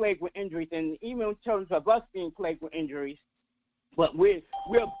 They're plagued with injuries, and even in terms of us being plagued with injuries, but we're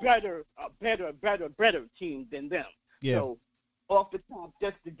a better team than them. Yeah. So off the top,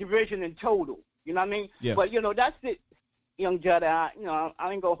 just the division in total. You know what I mean? Yeah. But that's it, young Judd. I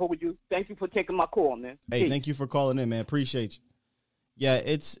ain't gonna hold you. Thank you for taking my call, man. Hey, thank you for calling in, man. Appreciate you. Yeah,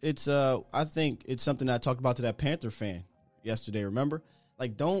 it's I think it's something I talked about to that Panther fan yesterday, remember?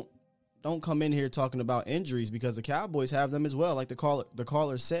 Like don't come in here talking about injuries because the Cowboys have them as well. Like the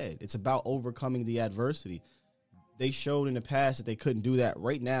caller said, it's about overcoming the adversity. They showed in the past that they couldn't do that.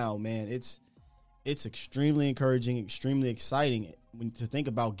 Right now, man, it's extremely encouraging, extremely exciting to think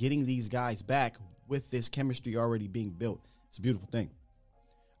about getting these guys back with this chemistry already being built. It's a beautiful thing.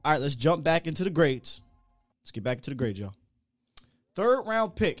 All right, let's jump back into the grades. Let's get back into the grades, y'all. 3rd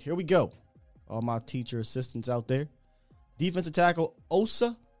round pick. Here we go. All my teacher assistants out there. Defensive tackle,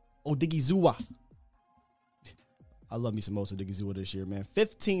 Osa Odigizua. I love me some Osa Odigizua this year, man.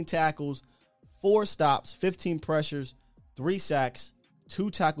 15 tackles, 4 stops, 15 pressures, 3 sacks, 2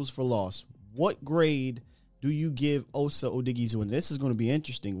 tackles for loss. What grade do you give Osa Odigizua? And this is going to be an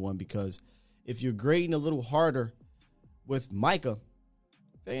interesting one because if you're grading a little harder with Micah,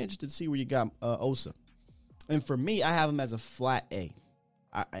 very interested to see where you got Osa. And for me, I have him as a flat A.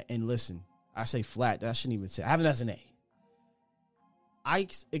 And listen, I say flat. I shouldn't even say. I have him as an A. I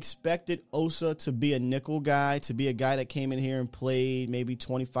expected Osa to be a nickel guy, to be a guy that came in here and played maybe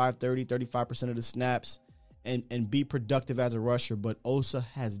 25, 30, 35% of the snaps and be productive as a rusher. But Osa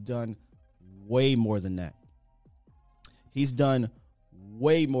has done way more than that. He's done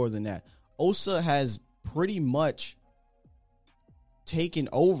way more than that. Osa has pretty much taken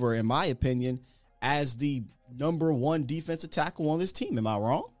over, in my opinion, as the number 1 defensive tackle on this team. Am I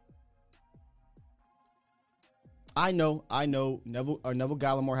wrong? I know Neville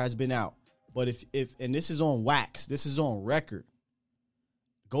Gallimore has been out, but if and this is on wax, this is on record.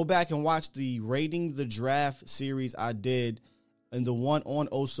 Go back and watch the Rating the Draft series I did and the one on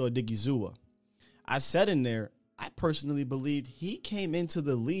Osa Odigizua. I said in there, I personally believed he came into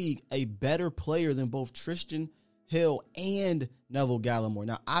the league a better player than both Tristan Hill and Neville Gallimore.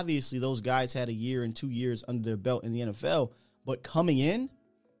 Now, obviously, those guys had a year and 2 years under their belt in the NFL, but coming in,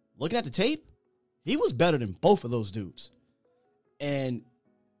 looking at the tape, he was better than both of those dudes. And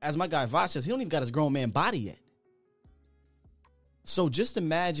as my guy Voch says, he don't even got his grown man body yet. So just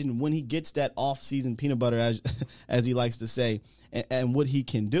imagine when he gets that off-season peanut butter, as he likes to say, and what he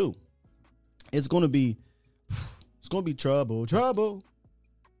can do. It's going to be trouble. So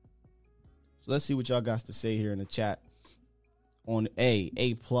let's see what y'all got to say here in the chat on A+,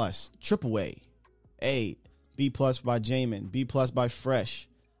 triple A, B+ by Jamin, B+ by Fresh,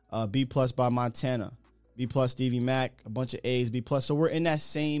 B+ by Montana, B+ Stevie Mack, a bunch of A's, B+. So we're in that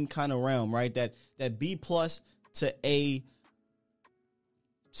same kind of realm, right? That B+ to A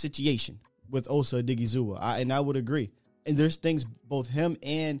situation with Osa Odigizua. And I would agree. And there's things both him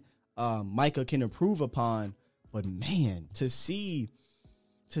and Micah can improve upon. But man, to see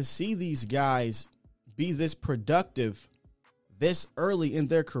these guys be this productive this early in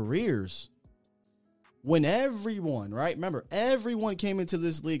their careers, when everyone, right? Remember, everyone came into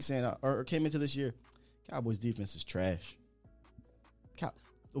this league saying, or came into this year, Cowboys defense is trash.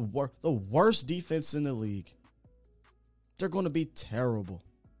 The worst defense in the league. They're going to be terrible.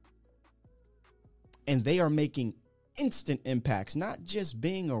 And they are making instant impacts, not just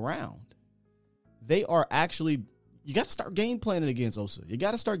being around. They are actually, you got to start game planning against Osa. You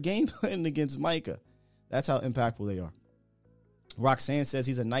got to start game planning against Micah. That's how impactful they are. Roxanne says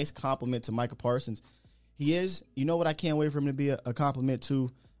he's a nice compliment to Micah Parsons. He is. You know what? I can't wait for him to be a compliment to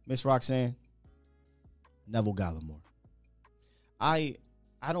Miss Roxanne? Neville Gallimore. I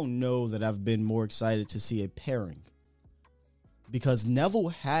don't know that I've been more excited to see a pairing because Neville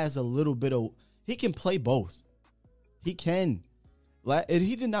has a little bit of, he can play both. He can.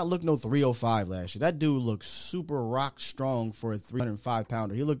 He did not look no 305 last year. That dude looked super rock strong for a 305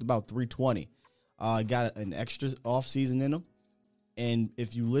 pounder. He looked about 320. Got an extra offseason in him. And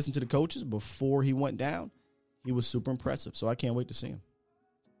if you listen to the coaches before he went down, he was super impressive. So I can't wait to see him.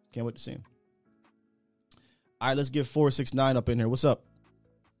 Can't wait to see him. All right, let's get 469 up in here. What's up?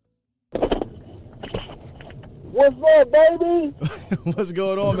 What's up, baby? What's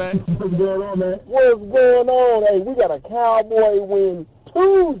going on, man? What's going on? Hey, we got a Cowboy win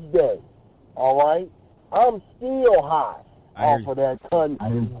Tuesday. All right? I'm still high off of that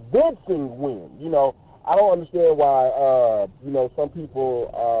convincing win. You know, I don't understand why, some people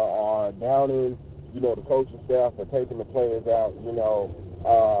are downing, the coaching staff for taking the players out,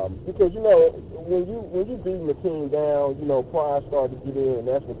 because, when you beating the team down, pride starts to get in, and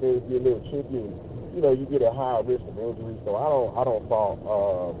that's when things get a little tricky, and, you get a higher risk of injury. So I don't fault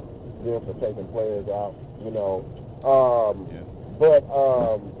them for taking players out, But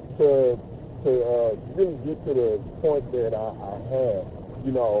to really get to the point that I had,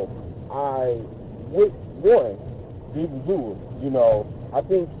 I with one, Big Zoo, I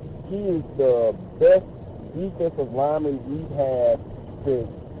think he is the best defensive lineman we've had since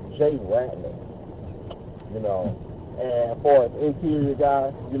Jay Rattler, And for an interior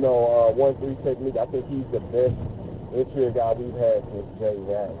guy, 1-3 technique, I think he's the best interior guy we've had since Jay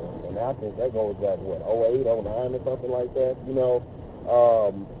Rattler. And I think that goes back, 08, 09 or something like that,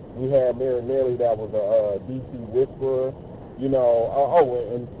 We had Marinelli that was a DC whisperer,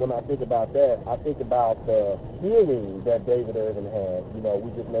 and when I think about that, I think about the healing that David Irvin had. We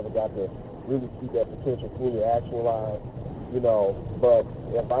just never got to really see that potential fully actualized, But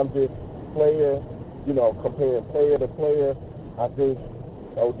if I'm just player, comparing player to player, I think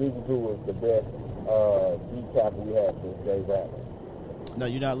Odigizua is the best D tackle we have since Jay Rattler. No,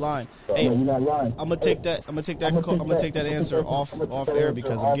 you're not lying. So, Hey, no, you're not lying. I'm gonna take that. I'm gonna take that answer off air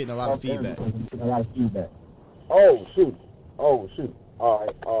because I'm getting a lot of feedback. Oh shoot! All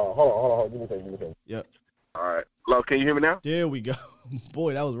right. Hold on. Give me a second. Yep. All right. Hello, can you hear me now? There we go.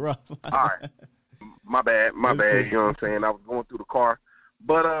 Boy, that was rough. All right. My bad. That's Cool. cool. You know what I'm saying? I was going through the car.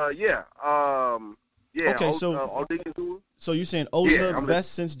 But, yeah. Okay, so you're saying Osa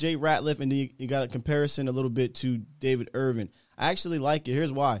best since Jay Ratliff, and then you got a comparison a little bit to David Irvin. I actually like it.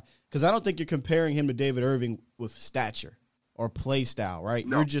 Here's why. Because I don't think you're comparing him to David Irving with stature or play style, right?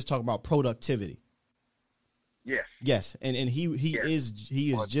 No. You're just talking about productivity. Yes. Yes, and he is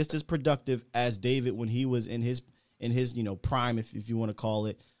just as productive as David when he was in his prime, if you want to call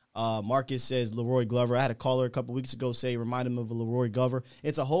it. Marcus says Leroy Glover. I had a caller a couple weeks ago say remind him of a Leroy Glover.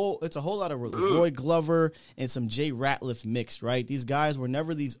 It's a whole lot of Leroy Glover and some Jay Ratliff mixed, right? These guys were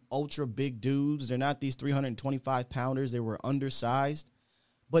never these ultra big dudes. They're not these 325 pounders. They were undersized.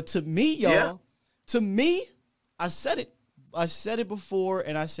 But to me, y'all, I said it before,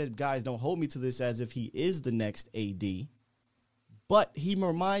 and I said, guys, don't hold me to this as if he is the next AD. But he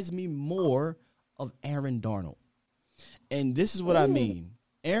reminds me more of Aaron Darnold. And this is what I mean.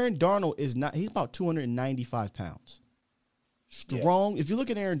 Aaron Darnold he's about 295 pounds. Strong. Yeah. If you look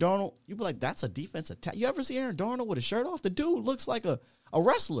at Aaron Darnold, you'd be like, that's a defensive tackle. You ever see Aaron Darnold with a shirt off? The dude looks like a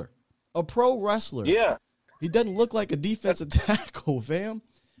wrestler, a pro wrestler. Yeah. He doesn't look like a defensive tackle, fam.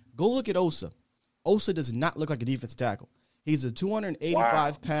 Go look at Osa. Osa does not look like a defensive tackle. He's a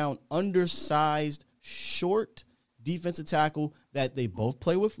 285-pound, undersized, short defensive tackle that they both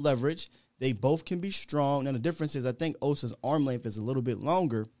play with leverage. They both can be strong. And the difference is I think Osa's arm length is a little bit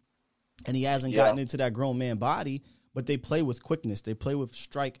longer, and he hasn't gotten into that grown man body, but they play with quickness. They play with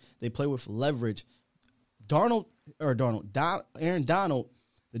strike. They play with leverage. Aaron Donald,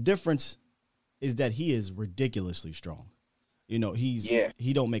 the difference is that he is ridiculously strong. You know,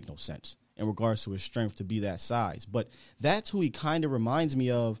 he don't make no sense in regards to his strength to be that size. But that's who he kind of reminds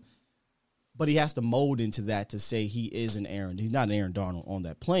me of. But he has to mold into that to say he is an Aaron. He's not an Aaron Darnold on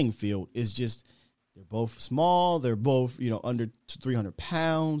that playing field. It's just they're both small. They're both, under 300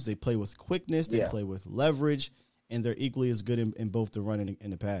 pounds. They play with quickness. They play with leverage. And they're equally as good in both the run and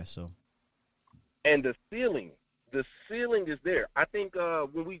in the pass. So, and the ceiling is there. I think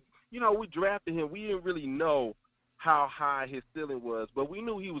when we drafted him, we didn't really know how high his ceiling was, but we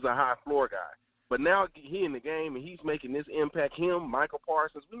knew he was a high floor guy. But now he in the game and he's making this impact. Michael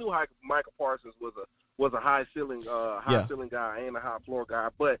Parsons. We knew how Michael Parsons was a high ceiling guy and a high floor guy.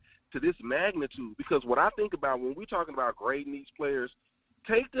 But to this magnitude, because what I think about when we're talking about grading these players,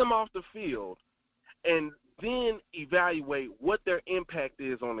 take them off the field and then evaluate what their impact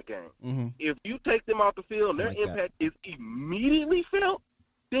is on the game. Mm-hmm. If you take them off the field and their impact is immediately felt,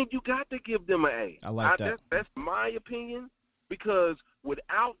 then you got to give them an A. I like that. That's my opinion, because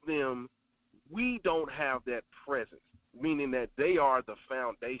without them, we don't have that presence, meaning that they are the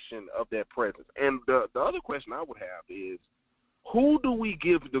foundation of that presence. And the other question I would have is, who do we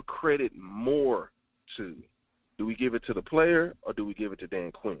give the credit more to? Do we give it to the player or do we give it to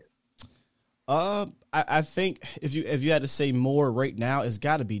Dan Quinn? I think if you had to say more right now, it's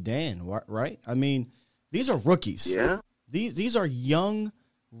got to be Dan, right? I mean, these are rookies. Yeah. These are young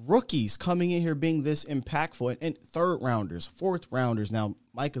rookies coming in here being this impactful, and third rounders, fourth rounders. Now,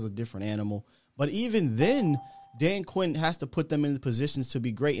 Mike is a different animal. But even then, Dan Quinn has to put them in the positions to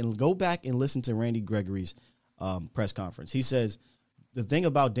be great. And go back and listen to Randy Gregory's press conference. He says the thing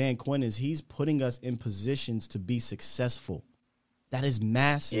about Dan Quinn is he's putting us in positions to be successful. That is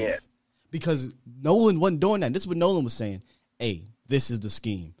massive. Yeah. Because Nolan wasn't doing that. This is what Nolan was saying. Hey, this is the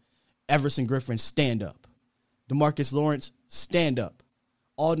scheme. Everson Griffin, stand up. DeMarcus Lawrence, stand up.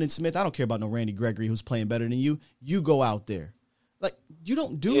 Alden Smith, I don't care about no Randy Gregory who's playing better than you. You go out there. Like, you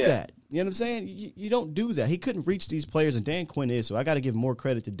don't do that. You know what I'm saying? You don't do that. He couldn't reach these players, and Dan Quinn is, so I got to give more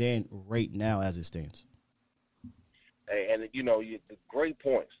credit to Dan right now as it stands. And the great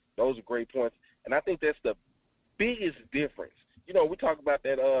points. Those are great points. And I think that's the biggest difference. We talk about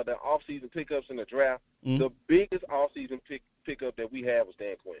that the offseason pickups in the draft. Mm-hmm. The biggest offseason pickup that we had was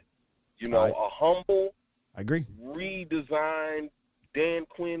Dan Quinn. A humble, I agree, redesigned Dan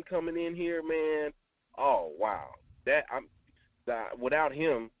Quinn coming in here, man. Oh, wow. Without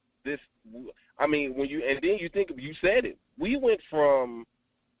him, you said it. We went from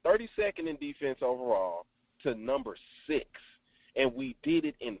 32nd in defense overall to number 6, and we did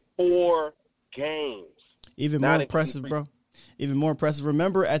it in 4 games. Even more impressive, bro. Even more impressive.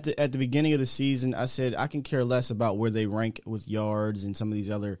 Remember at the beginning of the season, I said I can care less about where they rank with yards and some of these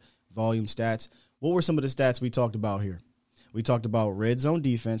other volume stats. What were some of the stats we talked about here? We talked about red zone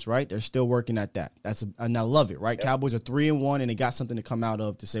defense, right? They're still working at that. And I love it, right? Yep. Cowboys are 3-1, and they got something to come out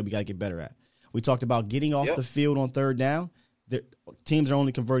of to say we got to get better at. We talked about getting off the field on third down. Teams are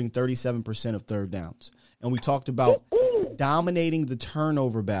only converting 37% of third downs. And we talked about dominating the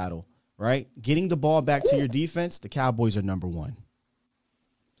turnover battle, right? Getting the ball back to your defense. The Cowboys are number one.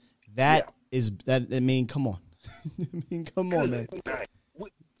 I mean, come on. I mean, come on, man.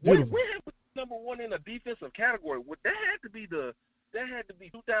 Where have we number one in a defensive category? That had to be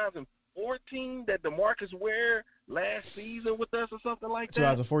 2014 that DeMarcus Ware last season with us or something like that.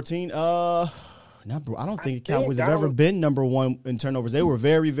 2014. I don't think the Cowboys have ever been number one in turnovers. They were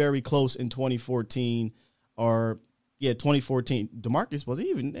very, very close in 2014 or 2014. DeMarcus, was he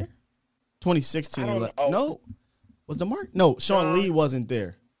even there? 2016. No. Was DeMarcus? No, Sean Lee wasn't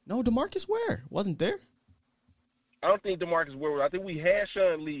there. No, DeMarcus Ware wasn't there. I don't think DeMarcus Ware was. I think we had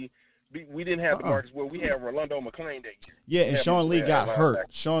Sean Lee. We didn't have DeMarcus Ware. We had Rolando McClain that year. Yeah, and Sean Lee got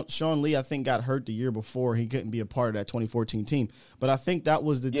hurt. Sean Lee, I think, got hurt the year before. He couldn't be a part of that 2014 team. But I think that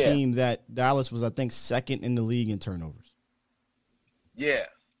was the team that Dallas was, I think, second in the league in turnovers. Yeah.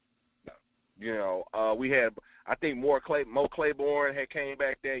 You know, we had, I think, Mo Claiborne had came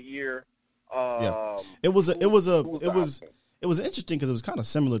back that year. It was interesting because it was kind of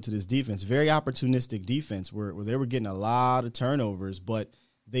similar to this defense. Very opportunistic defense where they were getting a lot of turnovers, but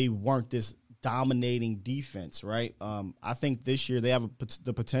they weren't this dominating defense, right? I think this year they have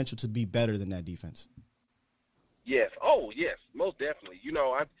the potential to be better than that defense. Yes. Oh, yes, most definitely. You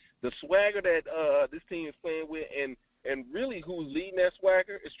know, the swagger that this team is playing with, and really who's leading that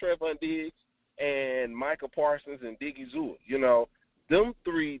swagger is Trevon Diggs and Micah Parsons and Diggy Zua. You know, them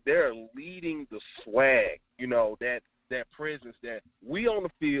three, they're leading the swag, you know, that presence that we on the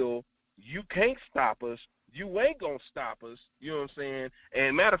field, you can't stop us. You ain't going to stop us. You know what I'm saying?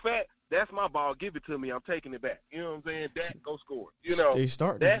 And matter of fact, that's my ball. Give it to me. I'm taking it back. You know what I'm saying? Dak, go score. You know, they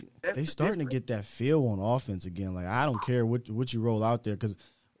starting to get that feel on offense again. Like, I don't care what you roll out there because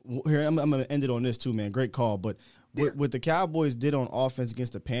here, I'm going to end it on this too, man. Great call. But what the Cowboys did on offense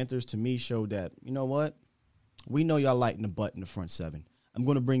against the Panthers to me showed that, you know what? We know y'all lighting the butt in the front seven. I'm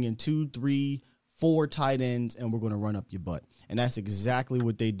going to bring in 2, 3, 4 tight ends, and we're going to run up your butt. And that's exactly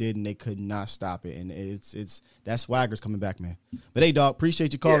what they did, and they could not stop it. And it's that swagger's coming back, man. But, hey, dog,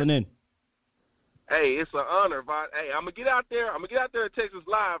 appreciate you calling in. Hey, it's an honor. Hey, I'm going to get out there. I'm going to get out there at Texas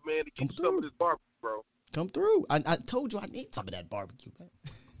Live, man, to get some of this barbecue, bro. Come through. I told you I need some of that barbecue, man.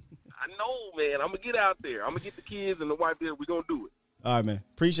 I know, man. I'm going to get out there. I'm going to get the kids and the wife there. We're going to do it. All right, man.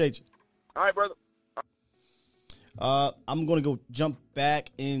 Appreciate you. All right, brother. I'm going to go jump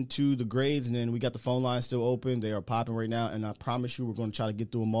back into the grades, and then we got the phone line still open. They are popping right now, and I promise you we're going to try to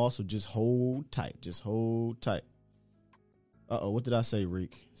get through them all, so just hold tight. Just hold tight. Uh-oh, what did I say,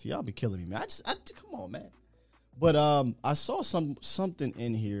 Reek? See, y'all be killing me, man. Come on, man. But I saw something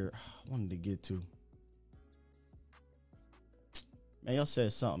in here I wanted to get to. Man, y'all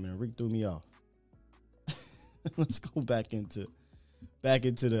said something, and Reek threw me off. Let's go back into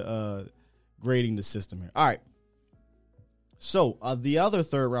the grading the system here. All right. So, the other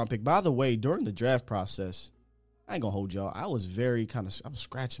third-round pick, by the way, during the draft process, I ain't going to hold y'all. I was I was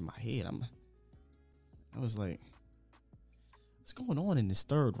scratching my head. I was like, what's going on in this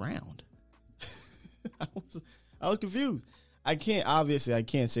third round? I was confused. I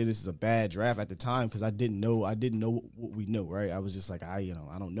can't say this is a bad draft at the time because I didn't know what we know, right? I was just like, I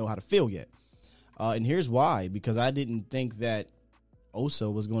don't know how to feel yet. And here's why, because I didn't think that Osa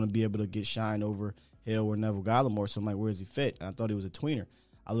was going to be able to get shine over Hill or Neville Gallimore, so I'm like, where does he fit? And I thought he was a tweener.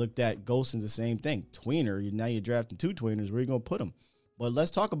 I looked at Golson's the same thing. Tweener, now you're drafting 2 tweeners. Where are you going to put him? But let's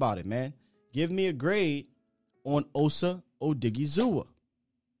talk about it, man. Give me a grade on Osa Odigizua.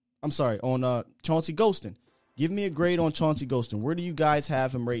 I'm sorry, on Chauncey Golston. Give me a grade on Chauncey Golston. Where do you guys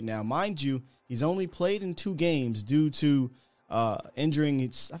have him right now? Mind you, he's only played in 2 games due to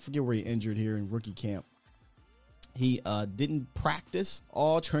injuring. I forget where he injured here in rookie camp. He didn't practice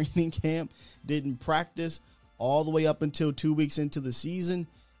all training camp, didn't practice all the way up until 2 weeks into the season.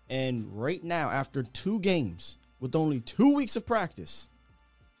 And right now, after 2 games, with only 2 weeks of practice,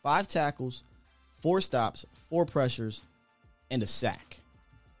 5 tackles, 4 stops, 4 pressures, and a sack.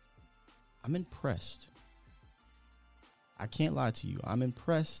 I'm impressed. I can't lie to you. I'm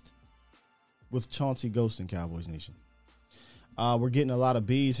impressed with Chauncey Golston, Cowboys Nation. We're getting a lot of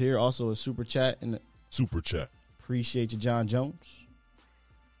B's here. Also a super chat. Super chat. Appreciate you, John Jones.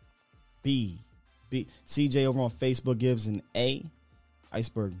 B. CJ over on Facebook gives an A.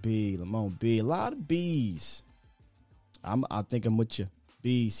 Iceberg B. Lamone B. A lot of B's. I think I'm with you.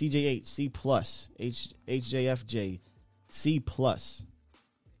 B. CJ8 C plus. HJFJ C plus.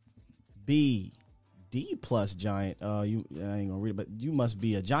 B. D plus Giant. I ain't gonna read it, but you must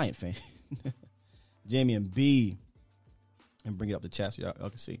be a Giant fan. Jamie and B, and bring it up the chat so y'all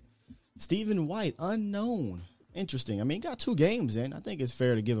can see. Stephen White, unknown. Interesting. I mean, he got 2 games in. I think it's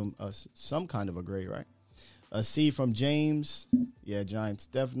fair to give him some kind of a grade, right? A C from James. Yeah, Giants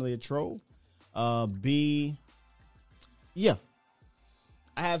definitely a troll. B. Yeah.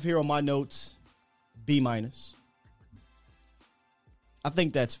 I have here on my notes B minus. I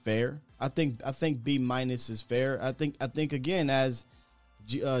think that's fair. I think B minus is fair. I think again, as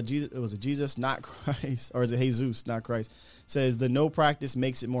Jesus, not Christ, or is it Jesus, not Christ, says the no practice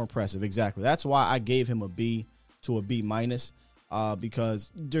makes it more impressive. Exactly. That's why I gave him a B to a B minus,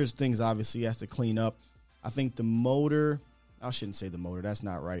 because there's things obviously he has to clean up. I think the motor, I shouldn't say the motor. That's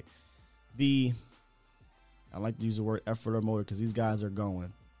not right. I like to use the word effort or motor because these guys are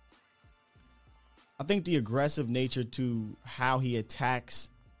going. I think the aggressive nature to how he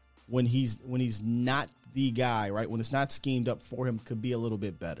attacks when he's not the guy, right? When it's not schemed up for him, could be a little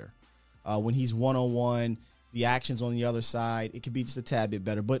bit better. When he's one-on-one, the actions on the other side, it could be just a tad bit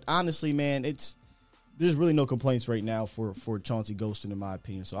better. But honestly, man, there's really no complaints right now for Chauncey Golston, in my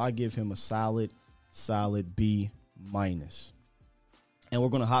opinion. So I give him a solid B minus. And we're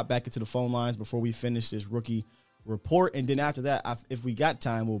going to hop back into the phone lines before we finish this rookie report. And then after that, if we got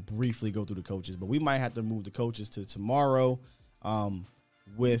time, we'll briefly go through the coaches. But we might have to move the coaches to tomorrow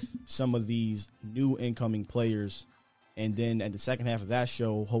with some of these new incoming players. And then at the second half of that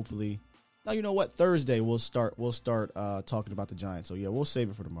show, hopefully, now you know what? Thursday, we'll start talking about the Giants. So, yeah, we'll save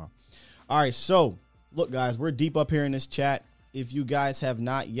it for tomorrow. All right, so, look, guys, we're deep up here in this chat. If you guys have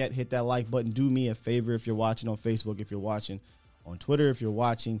not yet hit that like button, do me a favor if you're watching on Facebook, if you're watching on Twitter, if you're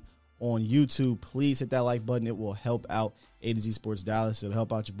watching on YouTube, please hit that like button. It will help out A to Z Sports Dallas. It'll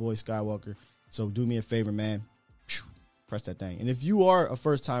help out your boy Skywalker. So do me a favor, man. Press that thing. And if you are a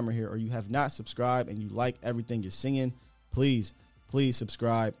first-timer here or you have not subscribed and you like everything you're seeing, please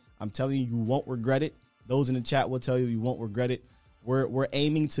subscribe. I'm telling you, you won't regret it. Those in the chat will tell you you won't regret it. We're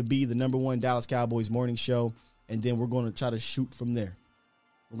aiming to be the #1 Dallas Cowboys morning show, and then we're going to try to shoot from there.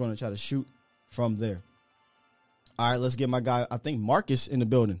 All right, let's get my guy, I think Marcus, in the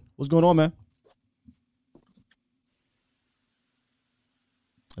building. What's going on, man?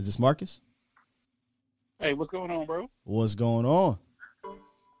 Is this Marcus? Hey, what's going on, bro? What's going on?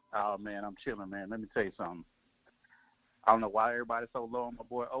 Oh, man, I'm chilling, man. Let me tell you something. I don't know why everybody's so low on my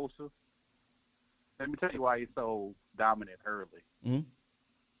boy Osa. Let me tell you why he's so dominant early.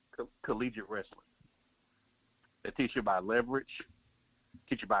 Mm-hmm. Collegiate wrestling. They teach you about leverage,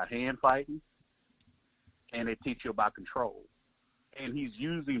 teach you about hand fighting, and they teach you about control. And he's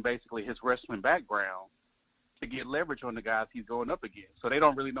using basically his wrestling background to get leverage on the guys he's going up against. So they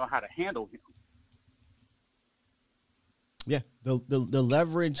don't really know how to handle him. Yeah, the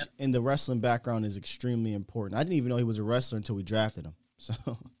leverage in the wrestling background is extremely important. I didn't even know he was a wrestler until we drafted him. So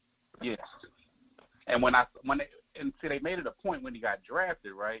yes. And they made it a point when he got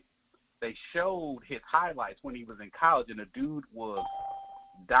drafted, right? They showed his highlights when he was in college, and the dude was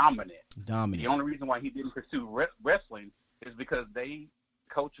dominant. The only reason why he didn't pursue wrestling is because the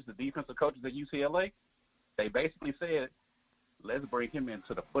defensive coaches at UCLA, they basically said, let's bring him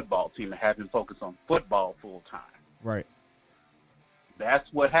into the football team and have him focus on football full time. Right. That's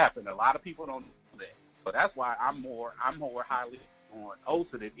what happened. A lot of people don't know that. But that's why I'm more highly on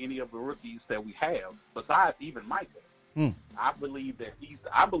Osa than any of the rookies that we have, besides even Micah. I believe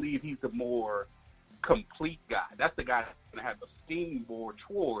he's the more complete guy. That's the guy that's going to have the scheme board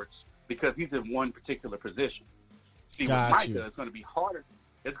towards because he's in one particular position. See, with Micah, it's going to be harder.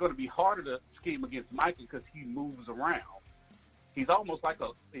 It's going to be harder to scheme against Micah because he moves around. He's almost like a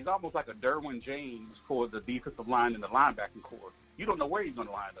Derwin James for the defensive line and the linebacking core. You don't know where he's going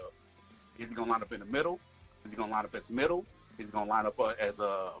to line up. Is he going to line up in the middle? Is he going to line up at the middle? Is he going to line up as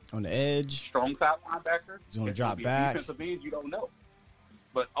a on the edge, strong side linebacker? He's going to drop back. Defensive end, you don't know.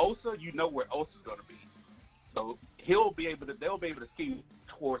 But Osa, you know where Osa's going to be. So they'll be able to scheme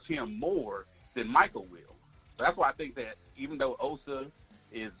towards him more than Michael will. So that's why I think that even though Osa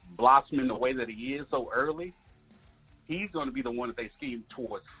is blossoming the way that he is so early, he's going to be the one that they scheme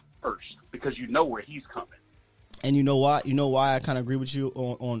towards first because you know where he's coming. And you know why? You know why I kind of agree with you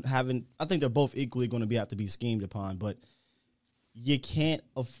on having. I think they're both equally going to have to be schemed upon, but you can't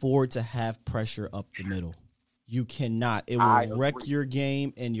afford to have pressure up the middle. You cannot. It will wreck your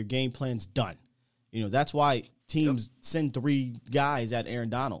game, and your game plan's done. You know that's why teams send 3 guys at Aaron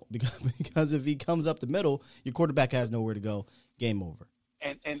Donald because if he comes up the middle, your quarterback has nowhere to go. Game over.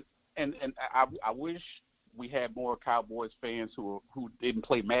 And I wish we had more Cowboys fans who didn't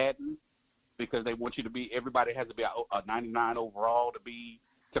play Madden because they want you to be. Everybody has to be a 99 overall to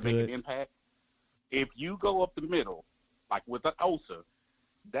make an impact. if you go up the middle, like with an Osa,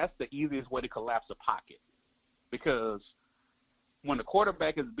 that's the easiest way to collapse a pocket. Because when the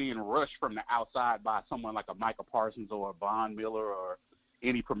quarterback is being rushed from the outside by someone like a Micah Parsons or a Von Miller or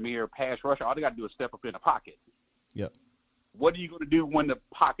any premier pass rusher, all they got to do is step up in the pocket. Yep. What are you going to do when the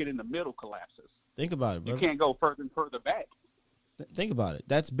pocket in the middle collapses? Think about it, brother. You can't go further and further back. Think about it.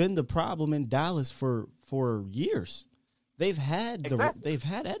 That's been the problem in Dallas for years. They've had they've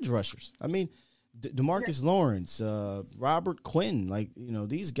had edge rushers. I mean, DeMarcus Lawrence, Robert Quinn,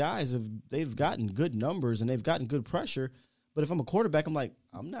 these guys they've gotten good numbers and they've gotten good pressure. But if I'm a quarterback,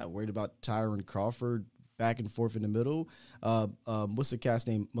 I'm not worried about Tyron Crawford back and forth in the middle. What's the cat's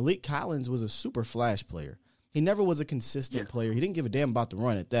name? Malik Collins was a super flash player. He never was a consistent player. He didn't give a damn about the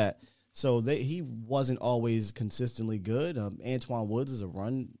run at that. So he wasn't always consistently good. Antoine Woods is a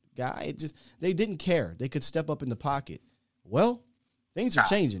run guy. They didn't care. They could step up in the pocket. Well, things are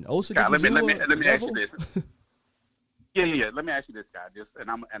changing. Osa let me ask you this. Yeah. Let me ask you this, guy. And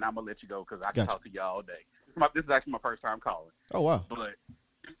I'm gonna let you go because I can talk to you all day. This is actually my first time calling. Oh wow! But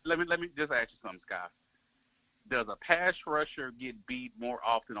let me just ask you something, Scott. Does a pass rusher get beat more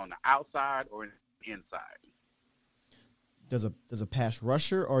often on the outside or inside? Does a pass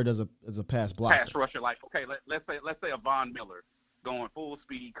rusher or does a pass blocker? Pass rusher, let's say a Von Miller going full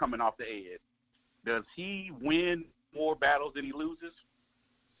speed coming off the edge. Does he win more battles than he loses?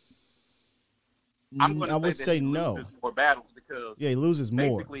 I would say no. More battles because he loses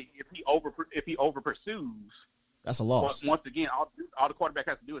more. Basically, if he over pursues, that's a loss. Once again, all the quarterback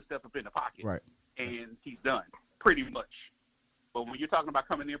has to do is step up in the pocket, right? And he's done pretty much. But when you're talking about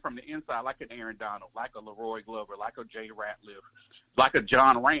coming in from the inside, like an Aaron Donald, like a Leroy Glover, like a Jay Ratliff, like a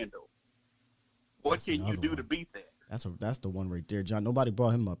John Randall, what can you do to beat that? That's the one right there, John. Nobody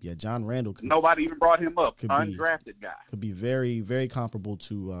brought him up yet. John Randall. Nobody even brought him up. Undrafted guy. Could be very, very comparable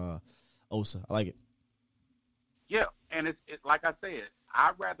to Osa. I like it. Yeah, and it's like I said,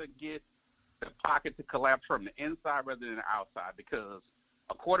 I'd rather get the pocket to collapse from the inside rather than the outside because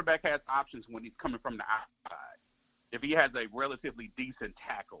a quarterback has options when he's coming from the outside. If he has a relatively decent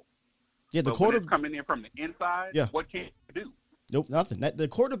tackle. Yeah, the quarterback coming in from the inside, what can you do? Nope, nothing. The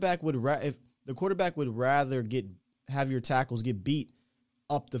quarterback would rather have your tackles get beat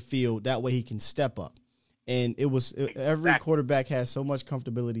up the field. That way he can step up. And every quarterback has so much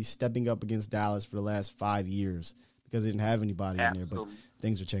comfortability stepping up against Dallas for the last 5 years because they didn't have anybody in there. But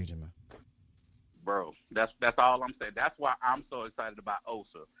things are changing, man. Bro, that's all I'm saying. That's why I'm so excited about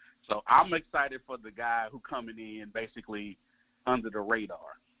Osa. So I'm excited for the guy who coming in basically under the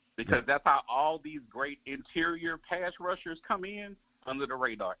radar because that's how all these great interior pass rushers come in under the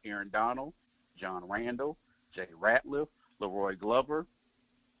radar. Aaron Donald, John Randall, Jay Ratliff, Leroy Glover.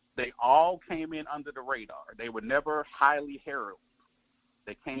 They all came in under the radar. They were never highly heralded.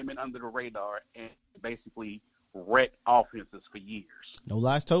 They came in under the radar and basically wrecked offenses for years. No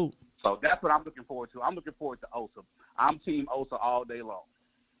lies told. So that's what I'm looking forward to. I'm looking forward to Osa. I'm Team Osa all day long.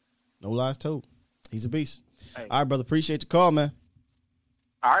 No lies told. He's a beast. Hey. All right, brother. Appreciate the call, man.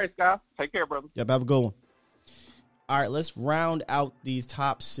 All right, Scott. Take care, brother. Yep, have a good one. All right, let's round out these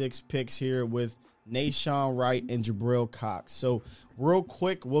top 6 picks here with Nahshon Wright and Jabril Cox. So real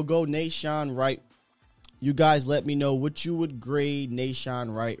quick, we'll go Nahshon Wright. You guys let me know what you would grade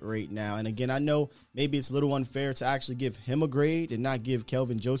Nahshon Wright right now. And again, I know maybe it's a little unfair to actually give him a grade and not give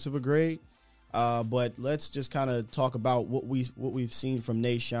Kelvin Joseph a grade. But let's just kind of talk about what we've seen from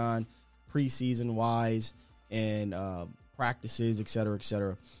Nahshon preseason wise and practices, et cetera, et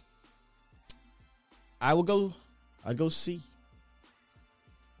cetera. I'd go C.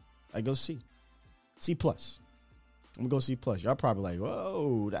 I'd go C. C plus. I'm gonna go C plus. Y'all probably like,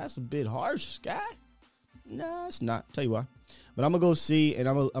 whoa, that's a bit harsh, Sky. Nah, it's not. Tell you why. But I'm gonna go C, and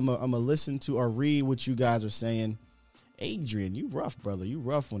I'm gonna listen to or read what you guys are saying. Adrian, you rough, brother. You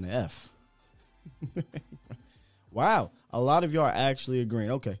rough on the F. Wow, a lot of y'all are actually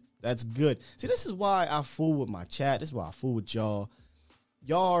agreeing. Okay, that's good. See, this is why I fool with my chat. This is why I fool with y'all.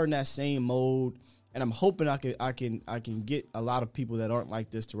 Y'all are in that same mode, and I'm hoping I can get a lot of people that aren't like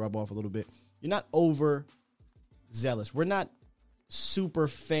this to rub off a little bit. You're not over zealous. We're not super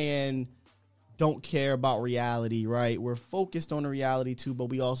fan. Don't care about reality, right? We're focused on the reality too, but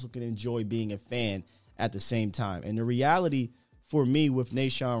we also can enjoy being a fan at the same time. And the reality for me with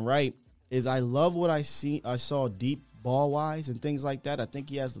Nahshon Wright is I love what I saw deep ball wise and things like that. I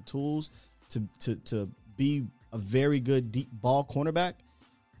think he has the tools to be a very good deep ball cornerback,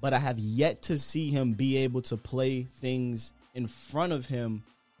 but I have yet to see him be able to play things in front of him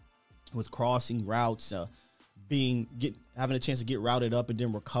with crossing routes, having a chance to get routed up and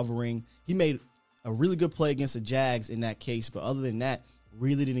then recovering. He made a really good play against the Jags in that case, but other than that,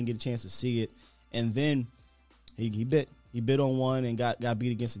 really didn't get a chance to see it. And then he bit on one and got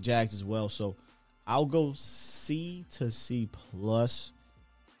beat against the Jags as well. So I'll go C to C plus,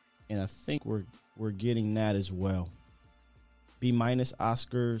 and I think we're getting that as well. B minus,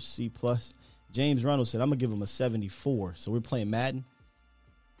 Oscar, C plus. James Reynolds said I'm gonna give him a 74. So we're playing Madden.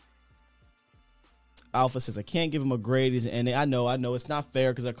 Alpha says I can't give him a grade. He's an NA. I know it's not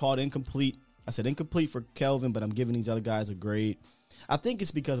fair because I called incomplete. I said incomplete for Kelvin, but I'm giving these other guys a grade. I think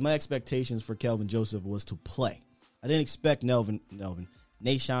it's because my expectations for Kelvin Joseph was to play. I didn't expect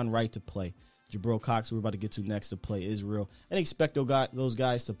Nahshon Wright to play. Jabril Cox, who we're about to get to next, to play Israel. I didn't expect those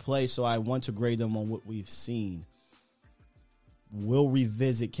guys to play, so I want to grade them on what we've seen. We'll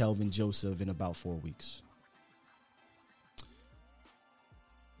revisit Kelvin Joseph in about 4 weeks.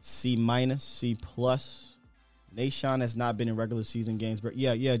 C minus, C plus. Nahshon has not been in regular season games, but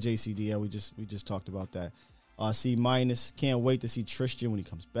yeah, JCD. Yeah, we just talked about that. C minus. Can't wait to see Tristan when he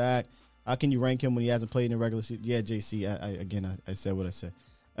comes back. How can you rank him when he hasn't played in the regular season? Yeah, JC. I said what I said.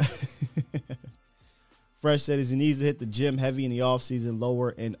 Fresh said he needs to hit the gym heavy in the offseason,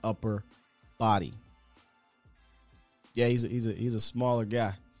 lower and upper body. Yeah, he's a smaller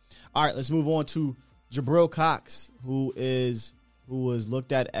guy. All right, let's move on to Jabril Cox, who was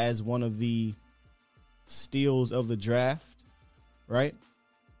looked at as one of the steals of the draft, right?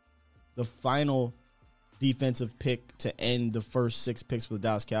 The final defensive pick to end the first 6 picks for the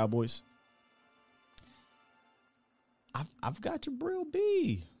Dallas Cowboys. I've got Jabril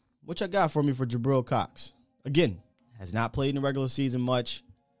B. What you got for me for Jabril Cox? Again, has not played in the regular season much.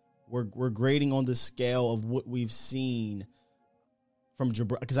 We're grading on the scale of what we've seen from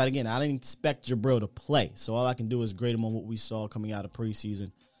Jabril. Because, I didn't expect Jabril to play. So all I can do is grade him on what we saw coming out of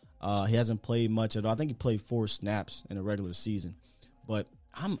preseason. He hasn't played much at all. I think he played 4 snaps in the regular season. But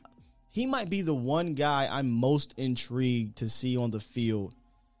he might be the one guy I'm most intrigued to see on the field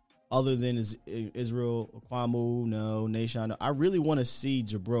other than Israel Okwamu, Nahshon. No. I really want to see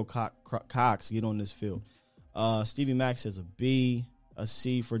Jabril Cox get on this field. Stevie Mack says a B, a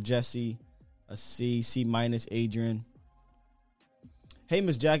C for Jesse, a C, C minus Adrian. Hey,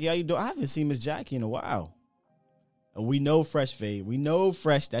 Miss Jackie, how you doing? I haven't seen Miss Jackie in a while. We know Fresh Fade. We know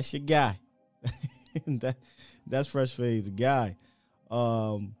Fresh. That's your guy. That's Fresh Fade's guy.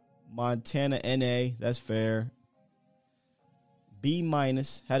 Montana NA. That's fair. B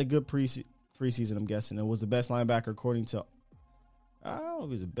minus. Had a good preseason, I'm guessing. It was the best linebacker according to. I don't know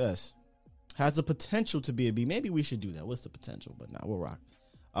if he's the best. Has the potential to be a B. Maybe we should do that. What's the potential? But nah, we'll rock.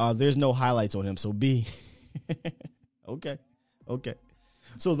 There's no highlights on him, so B. Okay.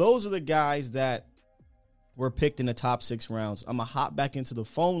 So those are the guys that were picked in the top 6 rounds. I'm going to hop back into the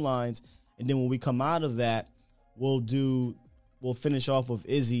phone lines, and then when we come out of that, we'll finish off with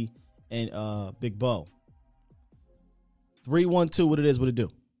Izzy and Big Bo. 312, what it do?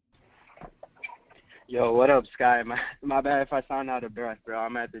 Yo, what up, Sky? My bad if I sound out of breath, bro.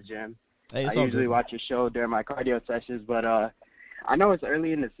 I'm at the gym. Hey, I usually watch your show during my cardio sessions, but I know it's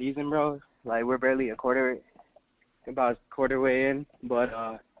early in the season, bro. Like, we're barely about a quarter way in,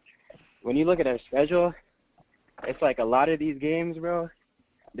 but when you look at our schedule, it's like a lot of these games, bro,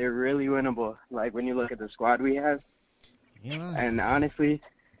 they're really winnable. Like, when you look at the squad we have, and honestly,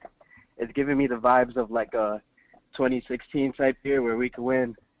 it's giving me the vibes of like a 2016 type year where we could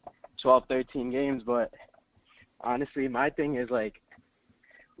win 12, 13 games, but honestly, my thing is, like,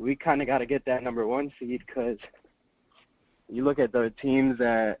 we kind of got to get that number 1 seed because you look at the teams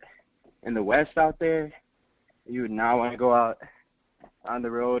that in the West out there, you would not want to go out on the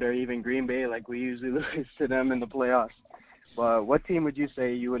road or even Green Bay like we usually lose to them in the playoffs. But what team would you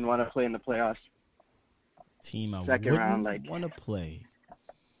say you wouldn't want to play in the playoffs? Team I Second round, like, want to play.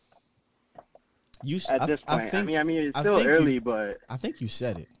 At this point, I mean, it's still early, but I think you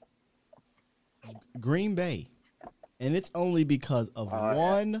said it. Green Bay, and it's only because of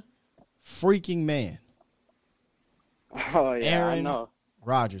one freaking man. Oh yeah, Aaron I know.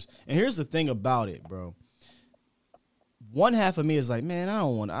 Rodgers. And here's the thing about it, bro. One half of me is like, man, I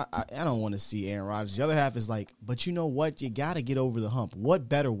don't want to see Aaron Rodgers. The other half is like, but you know what? You got to get over the hump. What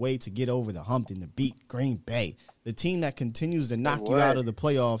better way to get over the hump than to beat Green Bay, the team that continues to knock you out of the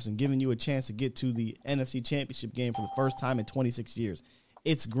playoffs and giving you a chance to get to the NFC Championship game for the first time in 26 years?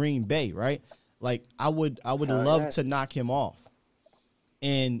 It's Green Bay, right? Like, I would love to knock him off.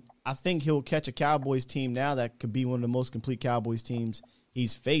 And I think he'll catch a Cowboys team now that could be one of the most complete Cowboys teams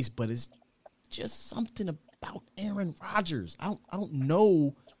he's faced, but it's just something about Aaron Rodgers. I don't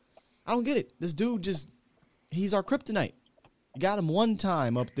know. I don't get it. This dude he's our kryptonite. You got him one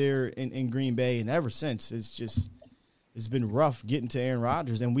time up there in Green Bay, and ever since, it's been rough getting to Aaron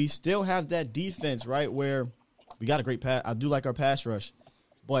Rodgers. And we still have that defense, right, where we got a great pass. I do like our pass rush,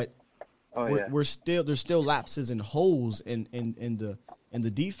 but there's still lapses and holes in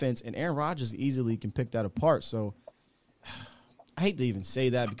the defense, and Aaron Rodgers easily can pick that apart. So I hate to even say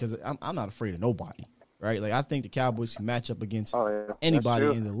that because I'm not afraid of nobody, right? Like I think the Cowboys can match up against anybody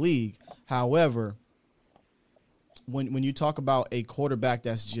in the league. However, when you talk about a quarterback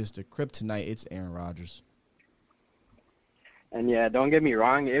that's just a kryptonite, it's Aaron Rodgers. And yeah, don't get me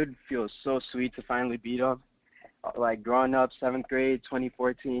wrong, it would feel so sweet to finally beat him. Like growing up, 7th grade,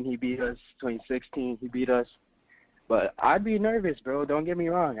 2014, he beat us. 2016, he beat us. But I'd be nervous, bro. Don't get me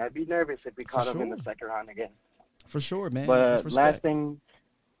wrong. I'd be nervous if we caught him in the second round again. For sure, man. But last thing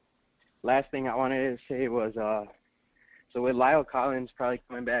I wanted to say was, so with Lyle Collins probably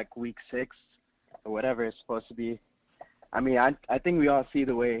coming back week 6 or whatever it's supposed to be, I mean, I think we all see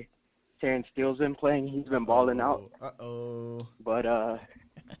the way Terrence Steele's been playing. He's been balling out. But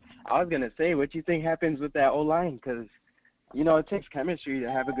I was going to say, what do you think happens with that O-line? Because, you know, it takes chemistry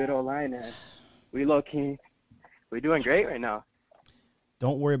to have a good O-line, and we're doing great right now.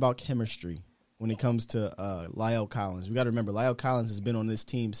 Don't worry about chemistry when it comes to Lyle Collins. We got to remember, Lyle Collins has been on this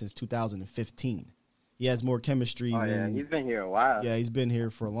team since 2015. He has more chemistry than... he's been here a while. Yeah, he's been here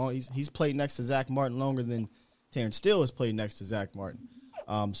for a long... He's played next to Zach Martin longer than Terrence Steele has played next to Zach Martin.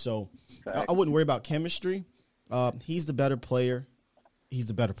 So I wouldn't worry about chemistry. He's the better player. He's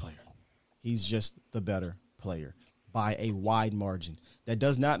the better player. He's just the better player by a wide margin. That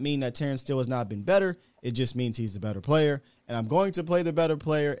does not mean that Terrence Steele has not been better. It just means he's the better player. And I'm going to play the better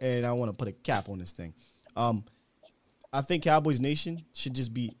player, and I want to put a cap on this thing. I think Cowboys Nation should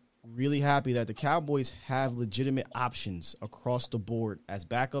just be really happy that the Cowboys have legitimate options across the board as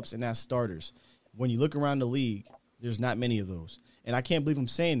backups and as starters. When you look around the league, there's not many of those. And I can't believe I'm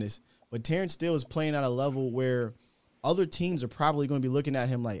saying this, but Terrence Steele is playing at a level where other teams are probably going to be looking at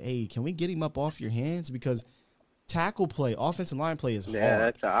him like, hey, can we get him up off your hands? Because tackle play, offensive line play is hard. Yeah,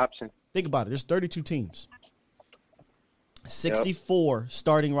 that's an option. Think about it. There's 32 teams. 64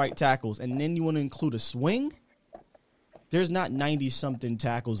 starting right tackles, and then you want to include a swing? There's not 90-something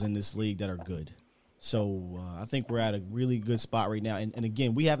tackles in this league that are good. So I think we're at a really good spot right now. And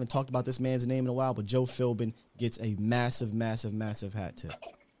again, we haven't talked about this man's name in a while, but Joe Philbin gets a massive, massive, massive hat tip.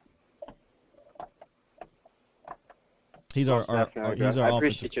 He's our I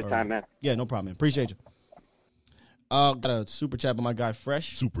appreciate your time, man. Yeah, no problem, man. Appreciate you. Got a super chat by my guy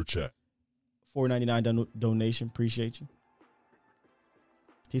Fresh. Super chat. $4.99 donation. Appreciate you.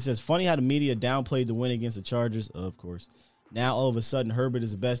 He says, funny how the media downplayed the win against the Chargers. Of course. Now, all of a sudden, Herbert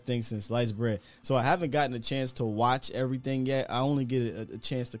is the best thing since sliced bread. So I haven't gotten a chance to watch everything yet. I only get a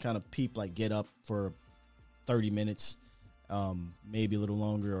chance to kind of peep, like get up for 30 minutes, maybe a little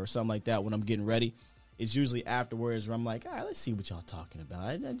longer or something like that when I'm getting ready. It's usually afterwards where I'm like, all right, let's see what y'all talking about.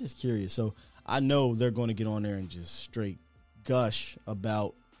 I'm just curious. So I know they're going to get on there and just straight gush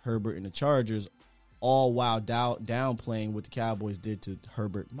about Herbert and the Chargers, all while downplaying what the Cowboys did to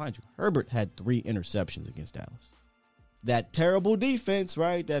Herbert. Mind you, Herbert had 3 interceptions against Dallas. That terrible defense,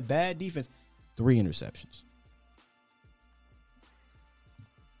 right? That bad defense. 3 interceptions.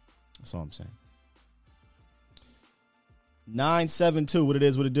 That's all I'm saying. 972, what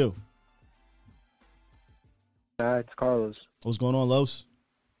it do? It's Carlos. What's going on, Los?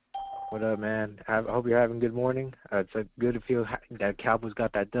 What up, man? I hope you're having a good morning. It's good to feel that Cowboys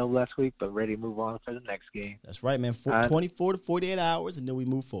got that dub last week, but ready to move on for the next game. That's right, man. 24 to 48 hours, and then we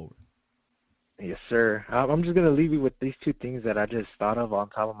move forward. Yes, sir. I'm just going to leave you with these 2 things that I just thought of on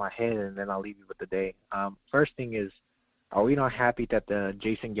top of my head, and then I'll leave you with the day. First thing is, are we not happy that the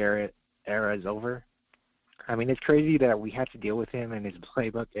Jason Garrett era is over? I mean, it's crazy that we had to deal with him and his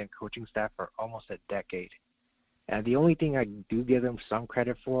playbook and coaching staff for almost a decade. And the only thing I do give him some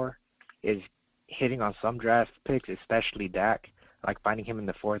credit for is hitting on some draft picks, especially Dak. Like finding him in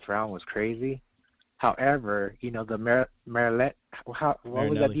the 4th round was crazy. However, you know, the what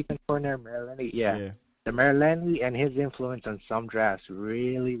was that defense coordinator? Marinelli? Yeah. The Marinelli and his influence on some drafts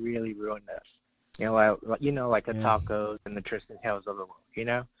really, really ruined us. You know, like the Tacos and the Tristan Hills of the world, you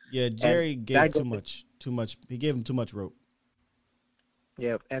know? Yeah, Jerry gave too much. He gave him too much rope.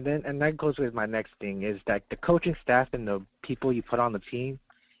 Yeah, and that goes with my next thing is that the coaching staff and the people you put on the team,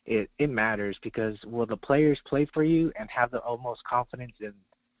 it matters because will the players play for you and have the utmost confidence in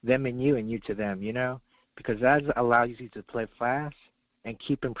them and you to them, you know? Because that allows you to play fast and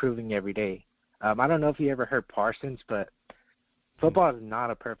keep improving every day. I don't know if you ever heard Parsons, but football is not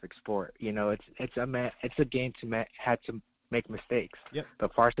a perfect sport. You know, it's a game had to make mistakes. Yep.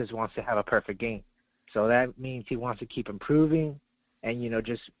 But Parsons wants to have a perfect game. So that means he wants to keep improving and, you know,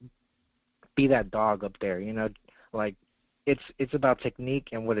 just be that dog up there, you know, like it's about technique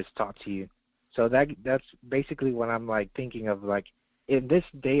and what is taught to you. So that's basically what I'm like thinking of, like, in this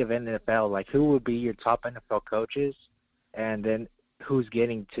day of NFL, like who would be your top NFL coaches, and then who's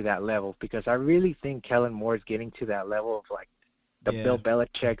getting to that level? Because I really think Kellen Moore is getting to that level of like the Bill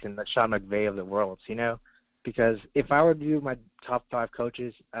Belichick and the Sean McVay of the world, you know? Because if I were to do my top 5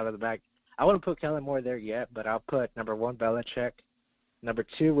 coaches out of the back, I wouldn't put Kellen Moore there yet, but I'll put number 1, Belichick. Number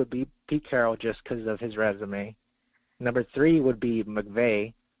 2 would be Pete Carroll just because of his resume. Number 3 would be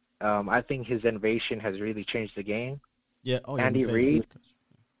McVay. I think his innovation has really changed the game. Yeah. Oh, yeah. Andy Reid.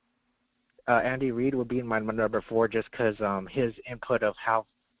 Andy Reid would be my number 4 just because his input of how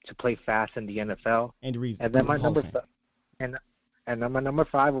to play fast in the NFL. Andy Reid. And then my number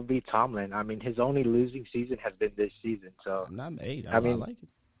 5 would be Tomlin. I mean, his only losing season has been this season. So I like it.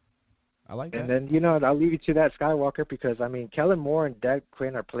 I like that. And then, you know, I'll leave you to that, Skywalker, because, I mean, Kellen Moore and Dan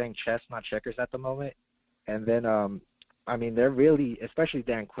Quinn are playing chess, not checkers at the moment. And then, I mean, they're really, especially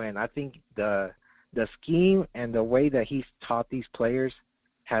Dan Quinn, I think the scheme and the way that he's taught these players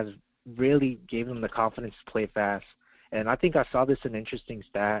has really given them the confidence to play fast. And I think I saw this an interesting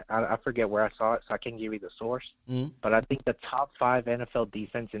stat. I forget where I saw it, so I can't give you the source. Mm-hmm. But I think the top 5 NFL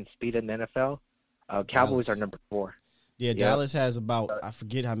defense in speed in the NFL, Cowboys are number 4. Yeah, Dallas has about, I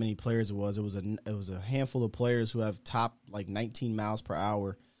forget how many players it was. It was a handful of players who have top like 19 miles per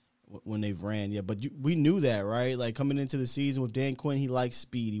hour when they've ran. Yeah, but we knew that, right? Like coming into the season with Dan Quinn, he likes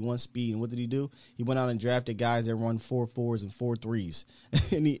speed. He wants speed. And what did he do? He went out and drafted guys that run 4.4s and 4.3s.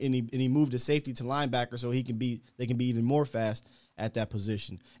 and he moved the safety to linebacker so they can be even more fast at that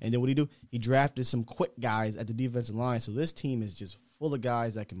position. And then what did he do? He drafted some quick guys at the defensive line. So this team is just full of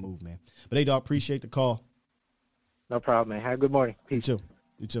guys that can move, man. But hey, dog, appreciate the call. No problem, man. Have a good morning. Peace.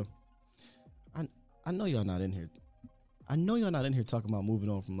 You too. I know y'all not in here. I know y'all not in here talking about moving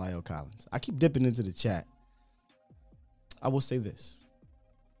on from La'el Collins. I keep dipping into the chat. I will say this.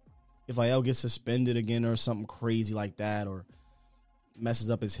 If La'el gets suspended again or something crazy like that or messes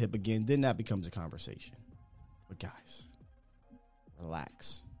up his hip again, then that becomes a conversation. But guys,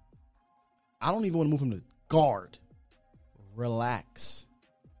 relax. I don't even want to move him to guard. Relax.